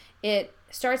that it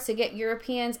starts to get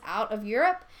Europeans out of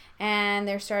Europe, and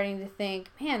they're starting to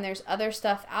think, man, there's other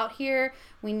stuff out here.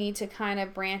 We need to kind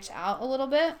of branch out a little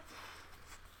bit.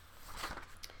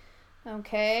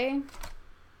 Okay.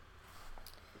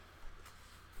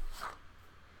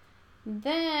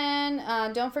 Then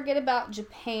don't forget about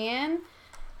Japan.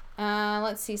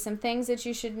 Let's see, some things that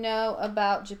you should know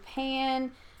about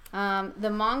Japan. The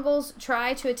Mongols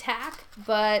try to attack,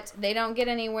 but they don't get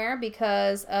anywhere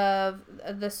because of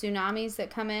the tsunamis that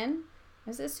come in.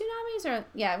 Was it tsunamis? Or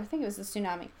yeah, I think it was the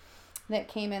tsunami that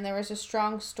came in. There was a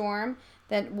strong storm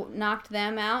that knocked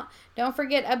them out. Don't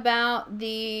forget about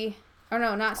not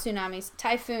tsunamis,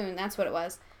 typhoon. That's what it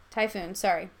was. Typhoon,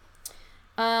 sorry.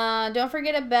 Don't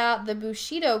forget about the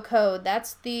Bushido Code.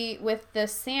 That's with the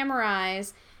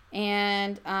samurais.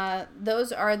 And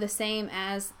those are the same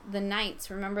as the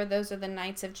knights. Remember, those are the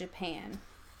knights of Japan.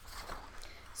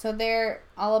 So they're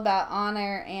all about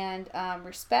honor and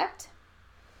respect.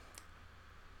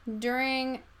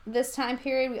 During this time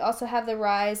period, we also have the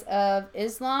rise of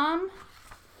Islam.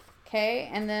 Okay,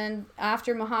 and then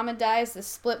after Muhammad dies, the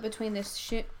split between the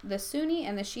Sunni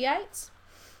and the Shiites.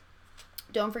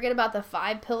 Don't forget about the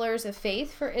 5 pillars of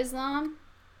faith for Islam.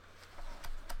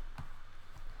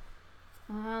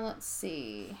 Let's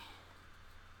see.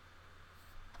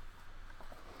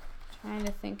 Trying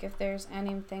to think if there's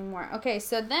anything more. Okay,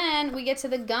 so then we get to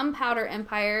the gunpowder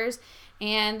empires,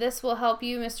 and this will help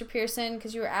you, Mr. Pearson,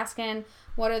 because you were asking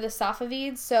what are the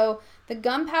Safavids. So the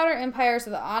gunpowder empires are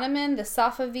the Ottoman, the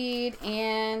Safavid,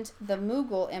 and the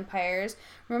Mughal empires.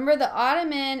 Remember, the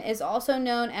Ottoman is also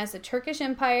known as the Turkish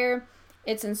Empire.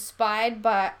 It's inspired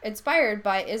by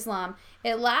Islam.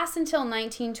 It lasts until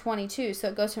 1922, so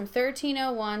it goes from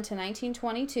 1301 to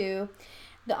 1922.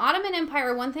 The Ottoman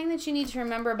Empire, one thing that you need to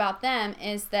remember about them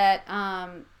is that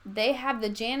they have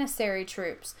the Janissary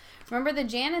troops. Remember, the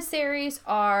Janissaries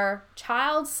are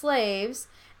child slaves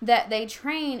that they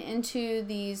train into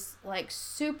these like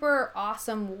super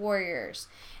awesome warriors.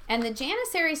 And the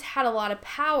Janissaries had a lot of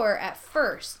power at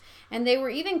first. And they were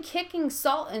even kicking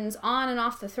sultans on and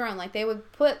off the throne. Like, they would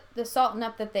put the sultan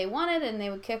up that they wanted, and they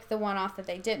would kick the one off that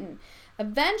they didn't.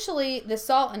 Eventually, the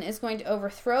sultan is going to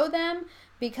overthrow them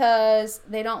because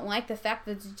they don't like the fact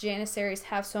that the Janissaries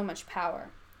have so much power.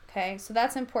 Okay, so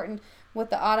that's important with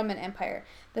the Ottoman Empire.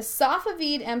 The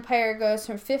Safavid Empire goes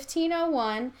from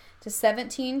 1501 to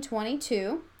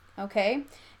 1722. Okay,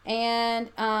 and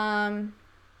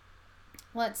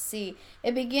let's see.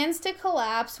 It begins to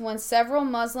collapse when several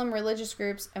Muslim religious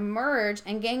groups emerge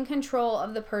and gain control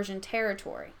of the Persian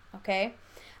territory. Okay?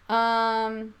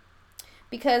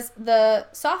 Because the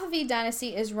Safavid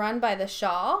dynasty is run by the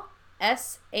Shah,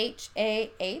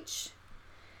 S-H-A-H,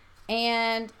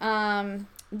 and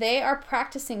they are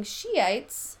practicing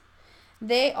Shiites.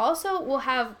 They also will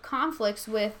have conflicts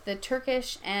with the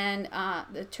Turkish and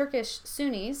the Turkish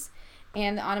Sunnis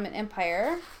and the Ottoman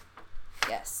Empire.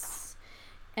 Yes.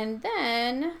 And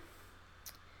then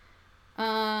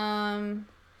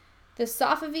the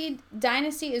Safavid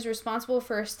dynasty is responsible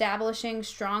for establishing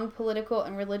strong political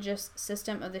and religious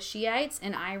system of the Shiites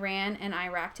in Iran and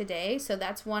Iraq today. So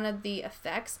that's one of the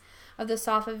effects of the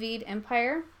Safavid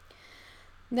Empire.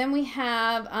 Then we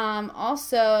have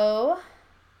also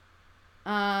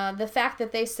the fact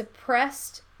that they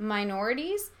suppressed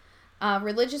minorities,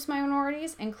 religious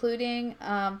minorities, including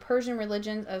Persian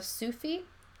religions of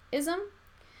Sufism.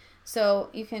 So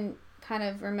you can kind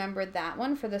of remembered that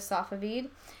one for the Safavid.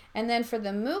 And then for the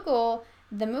Mughal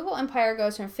Empire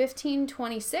goes from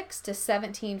 1526 to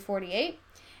 1748.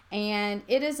 And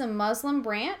it is a Muslim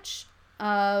branch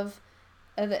of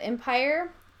the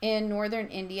empire in northern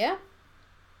India.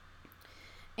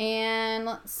 And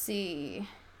let's see.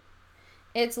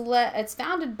 It's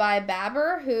founded by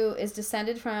Babur, who is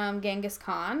descended from Genghis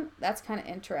Khan. That's kind of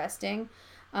interesting.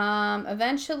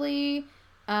 Eventually,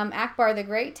 Akbar the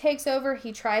Great takes over.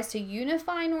 He tries to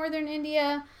unify northern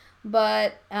India,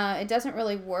 but it doesn't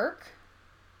really work.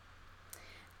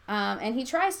 And he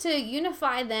tries to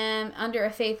unify them under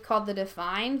a faith called the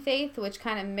Divine Faith, which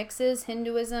kind of mixes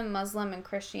Hinduism, Muslim, and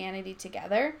Christianity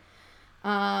together.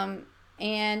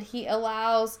 And he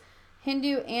allows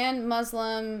Hindu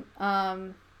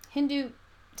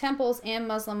temples and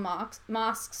Muslim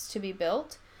mosques to be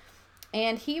built.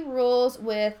 And he rules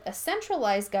with a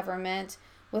centralized government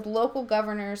with local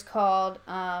governors called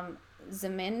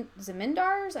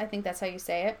zamindars. I think that's how you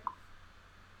say it.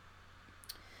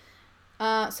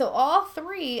 So all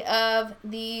three of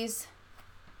these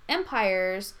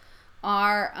empires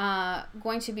are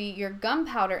going to be your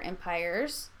gunpowder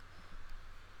empires,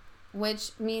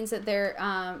 which means that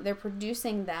they're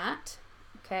producing that,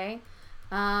 okay?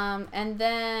 And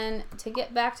then to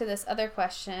get back to this other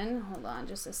question, hold on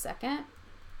just a second.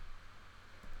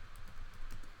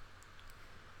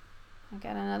 I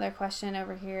got another question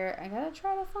over here. I gotta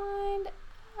try to find,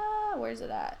 where's it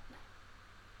at?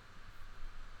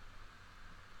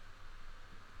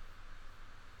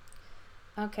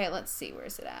 Okay, let's see,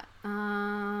 where's it at?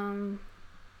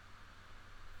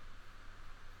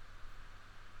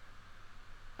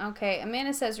 Okay,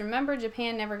 Amanda says, remember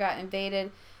Japan never got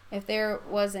invaded. If there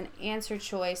was an answer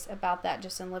choice about that,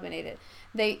 just eliminate it.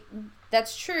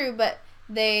 That's true, but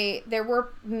there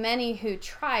were many who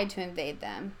tried to invade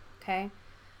them. Okay.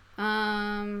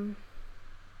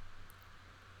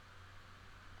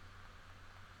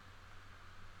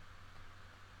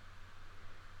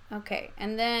 Okay,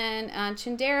 and then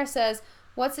Chindera says,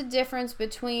 what's the difference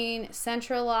between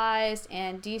centralized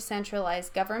and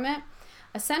decentralized government?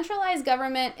 A centralized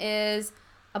government is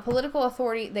a political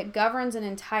authority that governs an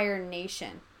entire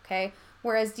nation, okay?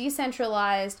 Whereas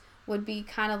decentralized would be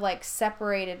kind of like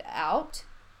separated out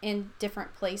in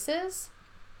different places.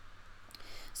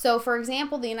 So, for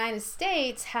example, the United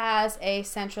States has a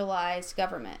centralized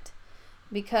government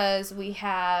because we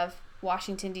have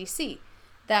Washington, D.C.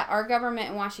 That our government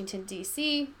in Washington,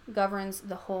 D.C. governs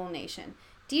the whole nation.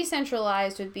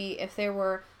 Decentralized would be if there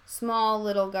were small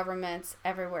little governments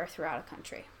everywhere throughout a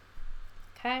country.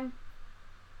 Okay?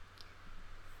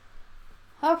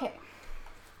 Okay.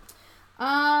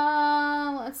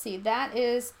 Let's see. That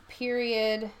is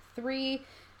period 3.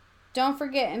 Don't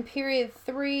forget, in period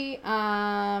 3,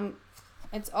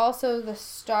 it's also the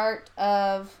start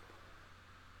of...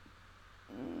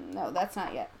 No, that's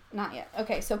not yet. Not yet.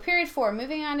 Okay, so period 4.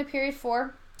 Moving on to period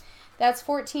 4. That's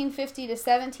 1450 to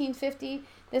 1750.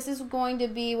 This is going to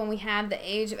be when we have the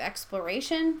age of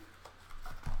exploration.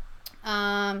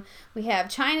 We have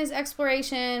China's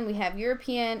exploration. We have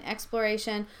European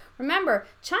exploration. Remember,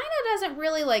 China doesn't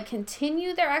really like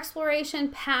continue their exploration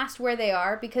past where they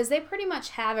are because they pretty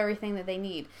much have everything that they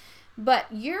need. But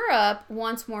Europe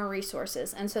wants more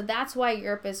resources, and so that's why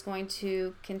Europe is going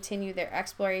to continue their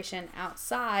exploration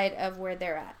outside of where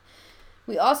they're at.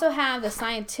 We also have the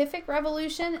scientific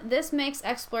revolution. This makes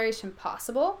exploration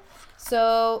possible.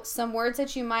 So some words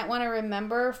that you might want to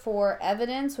remember for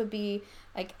evidence would be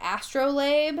like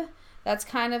astrolabe. That's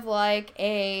kind of like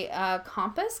a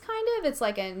compass, kind of. It's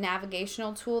like a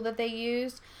navigational tool that they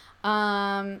used.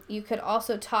 You could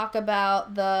also talk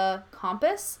about the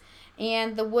compass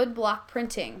and the woodblock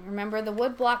printing. Remember, the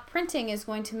woodblock printing is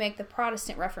going to make the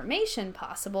Protestant Reformation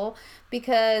possible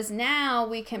because now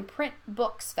we can print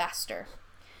books faster.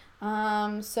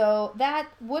 So that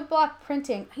woodblock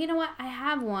printing, you know what? I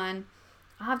have one.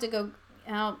 I'll have to go.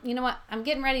 You know what? I'm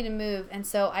getting ready to move, and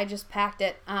so I just packed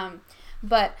it.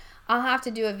 But I'll have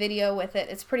to do a video with it.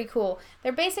 It's pretty cool.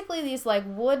 They're basically these like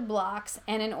wood blocks,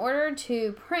 and in order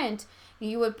to print,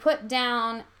 you would put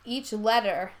down each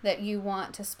letter that you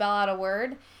want to spell out a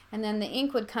word, and then the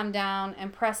ink would come down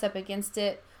and press up against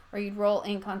it, or you'd roll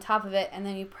ink on top of it, and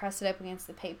then you press it up against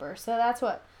the paper. So that's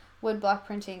what woodblock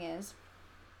printing is.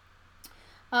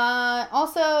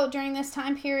 Also, during this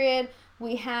time period,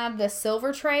 we have the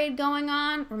silver trade going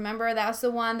on. Remember, that was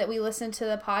the one that we listened to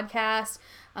the podcast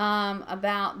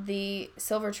about the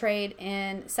silver trade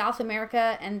in South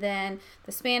America, and then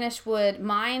the Spanish would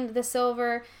mine the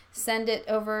silver, send it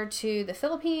over to the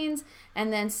Philippines,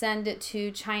 and then send it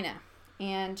to China.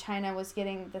 And China was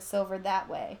getting the silver that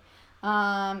way.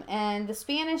 And the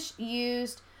Spanish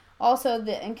used also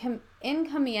the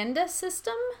encomienda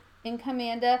system.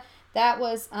 Encomienda, that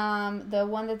was the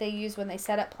one that they used when they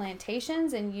set up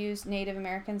plantations and used Native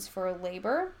Americans for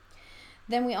labor.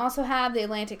 Then we also have the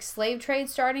Atlantic slave trade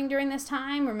starting during this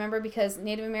time. Remember, because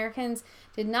Native Americans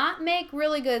did not make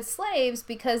really good slaves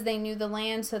because they knew the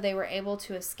land, so they were able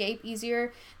to escape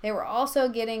easier. They were also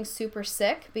getting super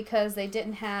sick because they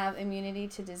didn't have immunity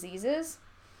to diseases.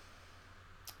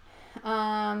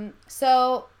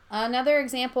 So another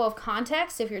example of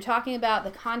context, if you're talking about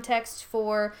the context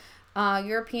for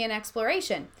European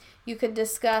exploration, you could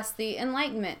discuss the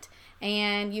Enlightenment,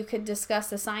 and you could discuss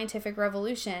the scientific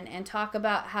revolution and talk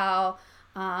about how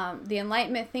the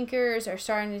Enlightenment thinkers are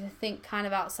starting to think kind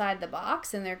of outside the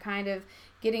box, and they're kind of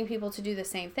getting people to do the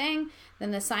same thing. Then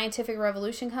the scientific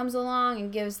revolution comes along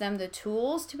and gives them the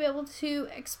tools to be able to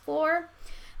explore.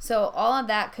 So all of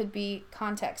that could be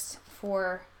context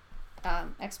for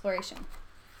exploration.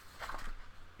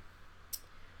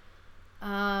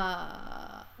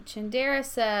 Chindera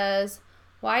says,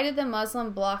 why did the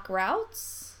Muslim block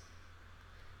routes?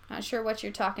 Not sure what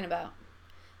you're talking about.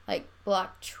 Like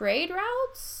block trade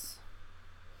routes?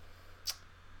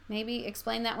 Maybe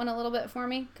explain that one a little bit for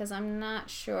me, because I'm not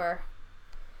sure.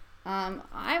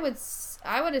 I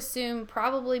would assume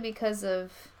probably because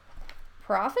of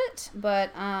profit,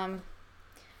 but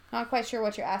not quite sure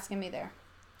what you're asking me there.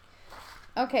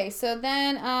 Okay, so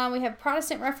then we have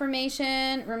Protestant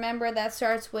Reformation. Remember, that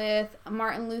starts with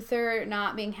Martin Luther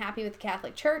not being happy with the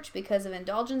Catholic Church because of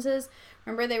indulgences.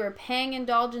 Remember, they were paying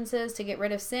indulgences to get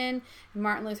rid of sin, and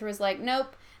Martin Luther was like,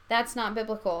 nope, that's not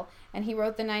biblical. And he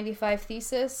wrote the 95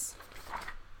 Thesis.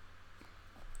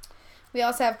 We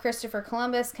also have Christopher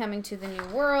Columbus coming to the New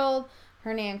World,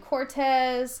 Hernan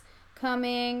Cortez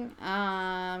coming,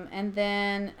 and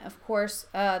then of course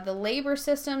the labor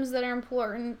systems that are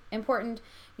important.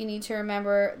 You need to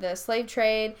remember the slave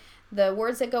trade, the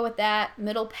words that go with that,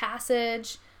 Middle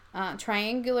Passage,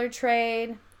 triangular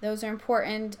trade. Those are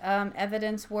important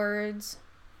evidence words.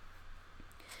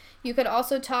 You could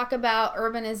also talk about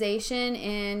urbanization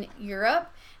in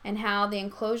Europe and how the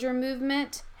enclosure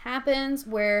movement happens,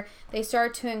 where they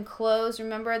start to enclose.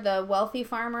 Remember, the wealthy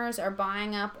farmers are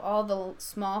buying up all the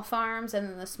small farms, and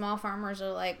then the small farmers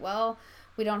are like, well,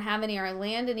 we don't have any of our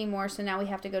land anymore, so now we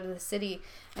have to go to the city.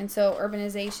 And so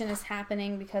urbanization is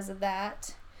happening because of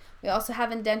that. We also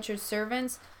have indentured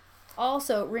servants.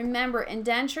 Also, remember,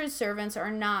 indentured servants are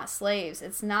not slaves.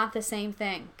 It's not the same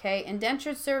thing, okay?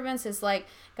 Indentured servants is like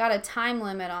got a time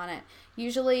limit on it.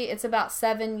 Usually it's about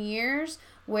 7 years,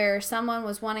 where someone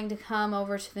was wanting to come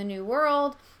over to the New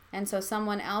World, and so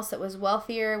someone else that was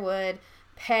wealthier would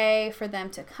pay for them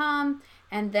to come,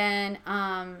 and then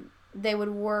they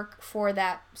would work for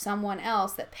that someone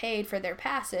else that paid for their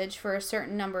passage for a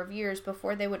certain number of years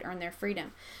before they would earn their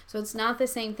freedom. So it's not the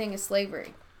same thing as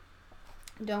slavery.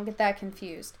 Don't get that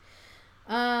confused.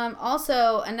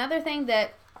 Also, another thing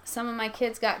that some of my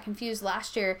kids got confused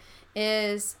last year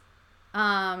is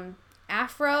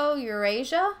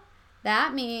Afro-Eurasia.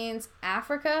 That means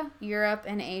Africa, Europe,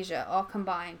 and Asia all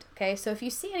combined. Okay, so if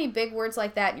you see any big words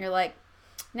like that and you're like,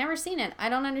 never seen it, I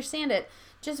don't understand it,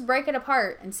 just break it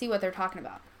apart and see what they're talking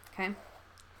about. Okay.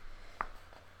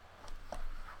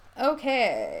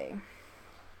 Okay.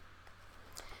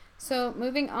 So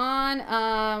moving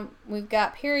on, we've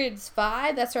got periods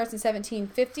 5. That starts in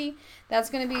 1750.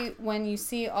 That's going to be when you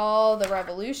see all the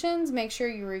revolutions. Make sure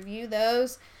you review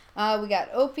those. We got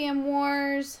Opium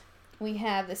Wars. We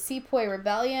have the Sepoy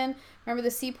Rebellion. Remember,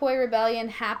 the Sepoy Rebellion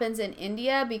happens in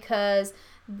India because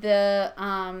the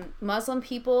Muslim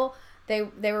people, they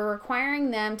were requiring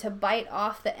them to bite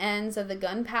off the ends of the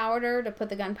gunpowder to put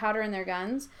the gunpowder in their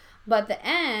guns, but the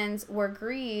ends were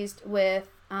greased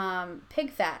with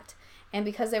pig fat, and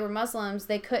because they were Muslims,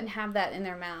 they couldn't have that in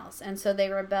their mouths, and so they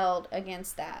rebelled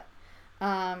against that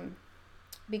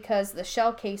because the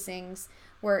shell casings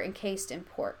were encased in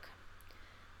pork.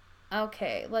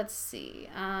 Okay, let's see.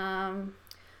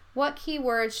 What key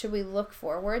words should we look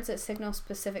for? Words that signal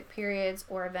specific periods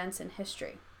or events in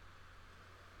history.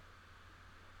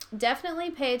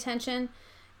 Definitely pay attention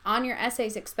on your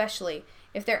essays, especially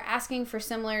if they're asking for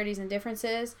similarities and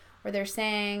differences, or they're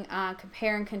saying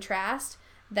compare and contrast.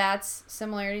 That's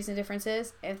similarities and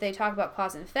differences. If they talk about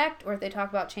cause and effect, or if they talk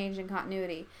about change and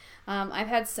continuity. I've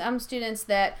had some students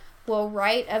that will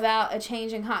write about a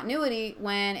change in continuity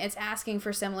when it's asking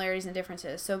for similarities and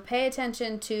differences. So pay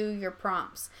attention to your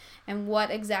prompts and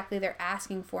what exactly they're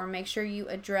asking for. Make sure you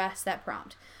address that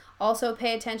prompt. Also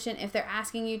pay attention if they're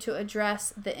asking you to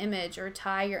address the image or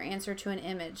tie your answer to an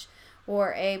image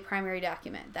or a primary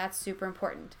document. That's super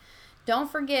important.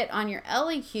 Don't forget on your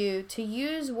LEQ to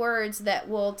use words that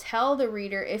will tell the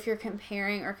reader if you're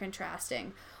comparing or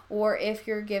contrasting, or if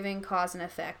you're giving cause and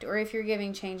effect, or if you're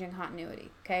giving change in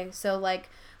continuity. Okay, so like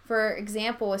for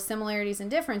example, with similarities and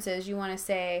differences, you want to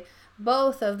say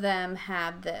both of them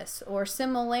have this, or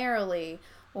similarly,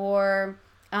 or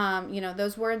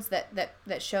those words that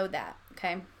show that.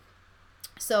 Okay.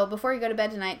 So before you go to bed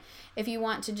tonight, if you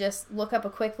want to just look up a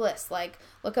quick list, like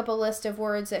look up a list of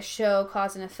words that show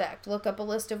cause and effect, look up a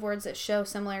list of words that show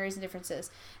similarities and differences,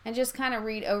 and just kind of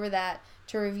read over that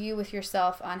to review with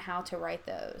yourself on how to write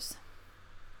those.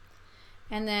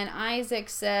 And then Isaac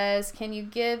says, can you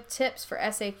give tips for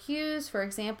SAQs, for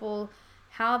example,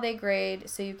 how they grade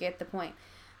so you get the point?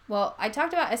 Well, I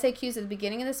talked about SAQs at the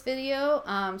beginning of this video,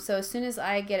 so as soon as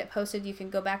I get it posted, you can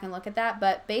go back and look at that.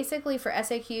 But basically for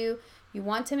SAQ, you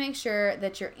want to make sure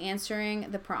that you're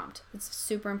answering the prompt. It's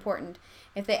super important.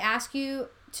 If they ask you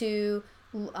to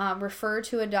refer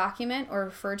to a document or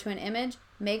refer to an image,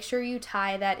 make sure you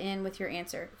tie that in with your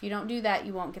answer. If you don't do that,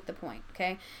 you won't get the point,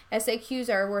 okay? SAQs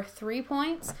are worth 3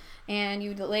 points, and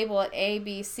you label it A,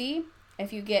 B, C.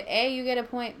 If you get A, you get a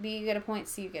point, B, you get a point,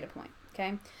 C, you get a point,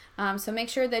 okay? So make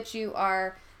sure that you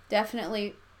are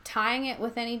definitely tying it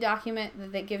with any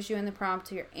document that gives you in the prompt,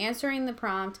 so you're answering the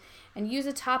prompt, and use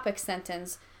a topic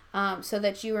sentence so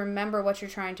that you remember what you're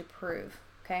trying to prove,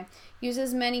 okay? Use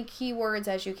as many keywords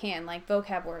as you can, like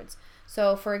vocab words.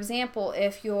 So for example,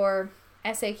 if your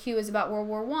SAQ is about World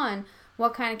War I,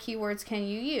 what kind of keywords can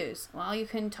you use? Well, you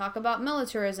can talk about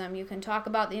militarism, you can talk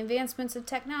about the advancements of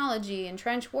technology and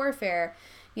trench warfare,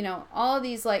 all of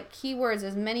these like keywords,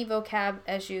 as many vocab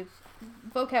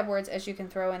words as you can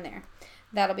throw in there.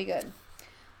 That'll be good.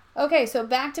 Okay, so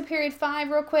back to period 5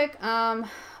 real quick.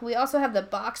 We also have the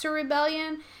Boxer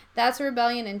Rebellion. That's a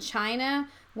rebellion in China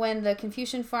when the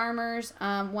Confucian farmers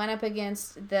went up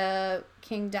against the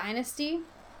Qing dynasty.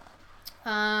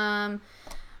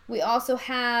 We also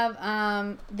have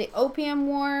the Opium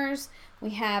Wars.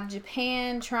 We have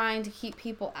Japan trying to keep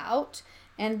people out.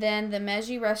 And then the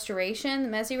Meiji Restoration. The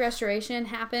Meiji Restoration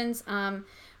happens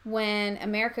when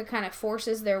America kind of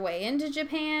forces their way into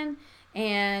Japan.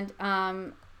 And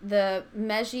the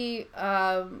Meiji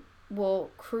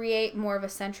will create more of a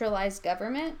centralized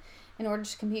government in order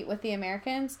to compete with the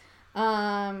Americans.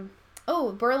 Berlin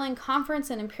Conference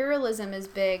and imperialism is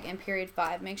big in period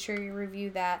 5. Make sure you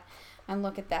review that and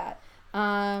look at that.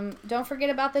 Don't forget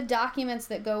about the documents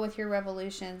that go with your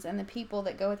revolutions and the people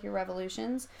that go with your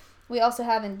revolutions. We also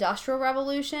have Industrial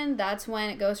Revolution. That's when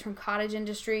it goes from cottage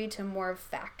industry to more of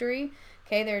factory.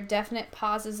 Okay, there are definite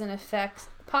positive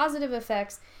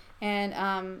effects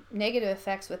and negative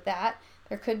effects with that.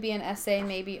 There could be an essay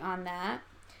maybe on that.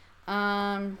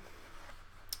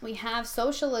 We have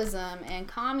socialism and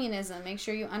communism. Make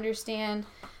sure you understand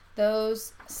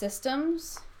those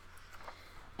systems.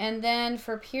 And then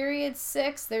for period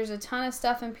 6, there's a ton of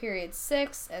stuff in period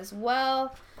 6 as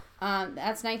well.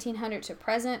 That's 1900 to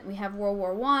present. We have World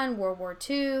War I, World War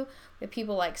II, with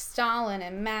people like Stalin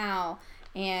and Mao,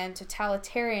 and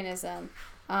totalitarianism,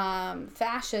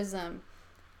 fascism.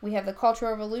 We have the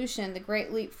Cultural Revolution, the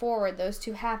Great Leap Forward. Those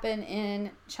two happen in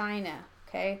China,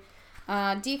 okay?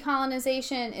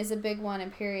 Decolonization is a big one in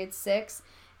period 6.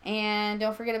 And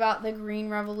don't forget about the Green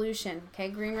Revolution, okay?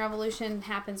 Green Revolution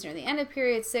happens near the end of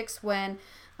period 6 when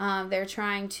they're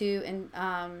trying to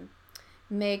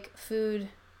make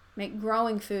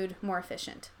growing food more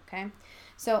efficient, okay?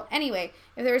 So anyway,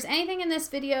 if there's anything in this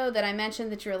video that I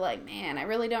mentioned that you're like, man, I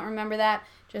really don't remember that,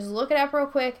 just look it up real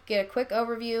quick, get a quick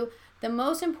overview. The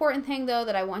most important thing, though,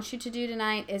 that I want you to do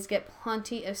tonight is get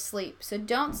plenty of sleep. So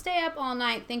don't stay up all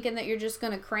night thinking that you're just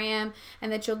going to cram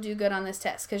and that you'll do good on this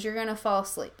test, because you're going to fall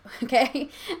asleep, okay,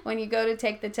 when you go to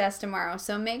take the test tomorrow.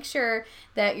 So make sure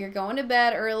that you're going to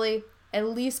bed early, at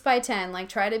least by 10. Like,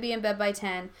 try to be in bed by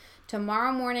 10.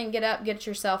 Tomorrow morning, get up, get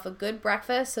yourself a good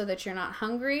breakfast so that you're not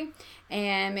hungry,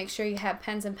 and make sure you have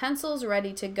pens and pencils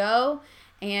ready to go.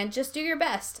 And just do your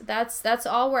best. That's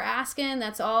all we're asking.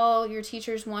 That's all your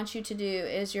teachers want you to do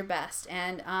is your best.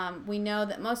 And we know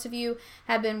that most of you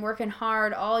have been working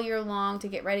hard all year long to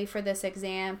get ready for this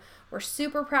exam. We're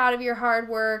super proud of your hard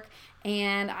work,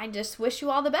 and I just wish you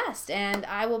all the best. And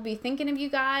I will be thinking of you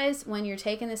guys when you're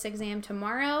taking this exam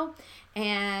tomorrow.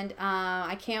 And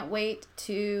I can't wait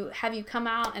to have you come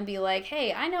out and be like,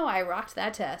 hey, I know I rocked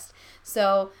that test.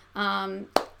 So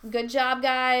good job,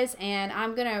 guys, and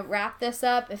I'm going to wrap this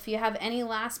up. If you have any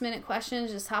last-minute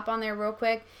questions, just hop on there real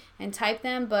quick and type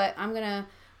them, but I'm going to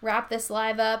wrap this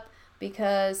live up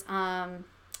because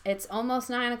It's almost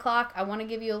 9 o'clock. I want to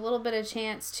give you a little bit of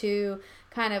chance to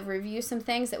kind of review some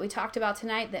things that we talked about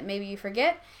tonight that maybe you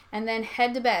forget, and then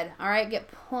head to bed. All right, get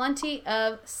plenty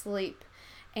of sleep.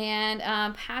 And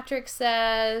Patrick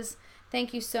says,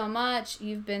 thank you so much.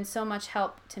 You've been so much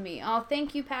help to me. Oh,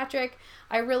 thank you, Patrick.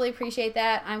 I really appreciate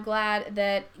that. I'm glad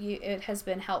that it has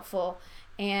been helpful,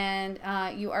 and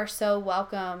you are so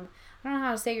welcome. I don't know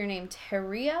how to say your name,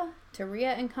 Teria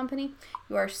and Company.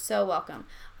 You are so welcome.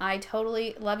 I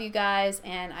totally love you guys,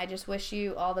 and I just wish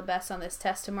you all the best on this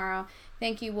test tomorrow.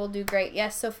 Thank you. We'll do great.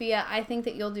 Yes, Sophia, I think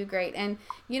that you'll do great. And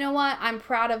you know what? I'm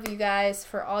proud of you guys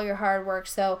for all your hard work.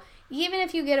 So even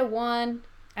if you get a 1,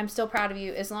 I'm still proud of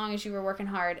you as long as you were working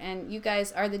hard. And you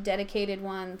guys are the dedicated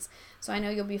ones, so I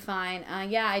know you'll be fine.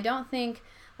 Yeah, I don't think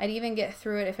I'd even get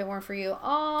through it if it weren't for you.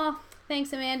 Oh,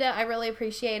 thanks, Amanda. I really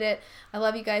appreciate it. I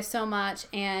love you guys so much,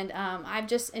 and I've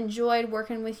just enjoyed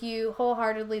working with you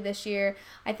wholeheartedly this year.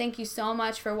 I thank you so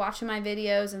much for watching my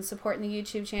videos and supporting the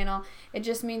YouTube channel. It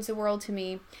just means the world to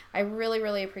me. I really,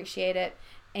 really appreciate it.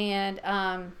 And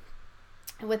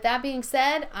with that being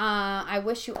said, I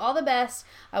wish you all the best.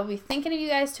 I'll be thinking of you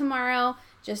guys tomorrow.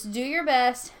 Just do your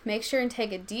best. Make sure and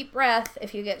take a deep breath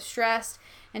if you get stressed,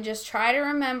 and just try to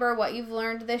remember what you've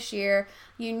learned this year.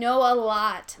 You know a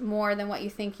lot more than what you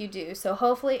think you do, so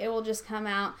hopefully it will just come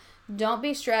out. Don't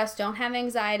be stressed. Don't have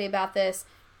anxiety about this.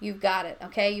 You've got it,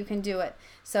 okay? You can do it.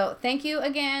 So thank you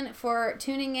again for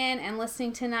tuning in and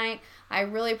listening tonight. I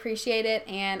really appreciate it,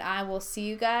 and I will see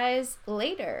you guys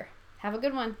later. Have a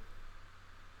good one.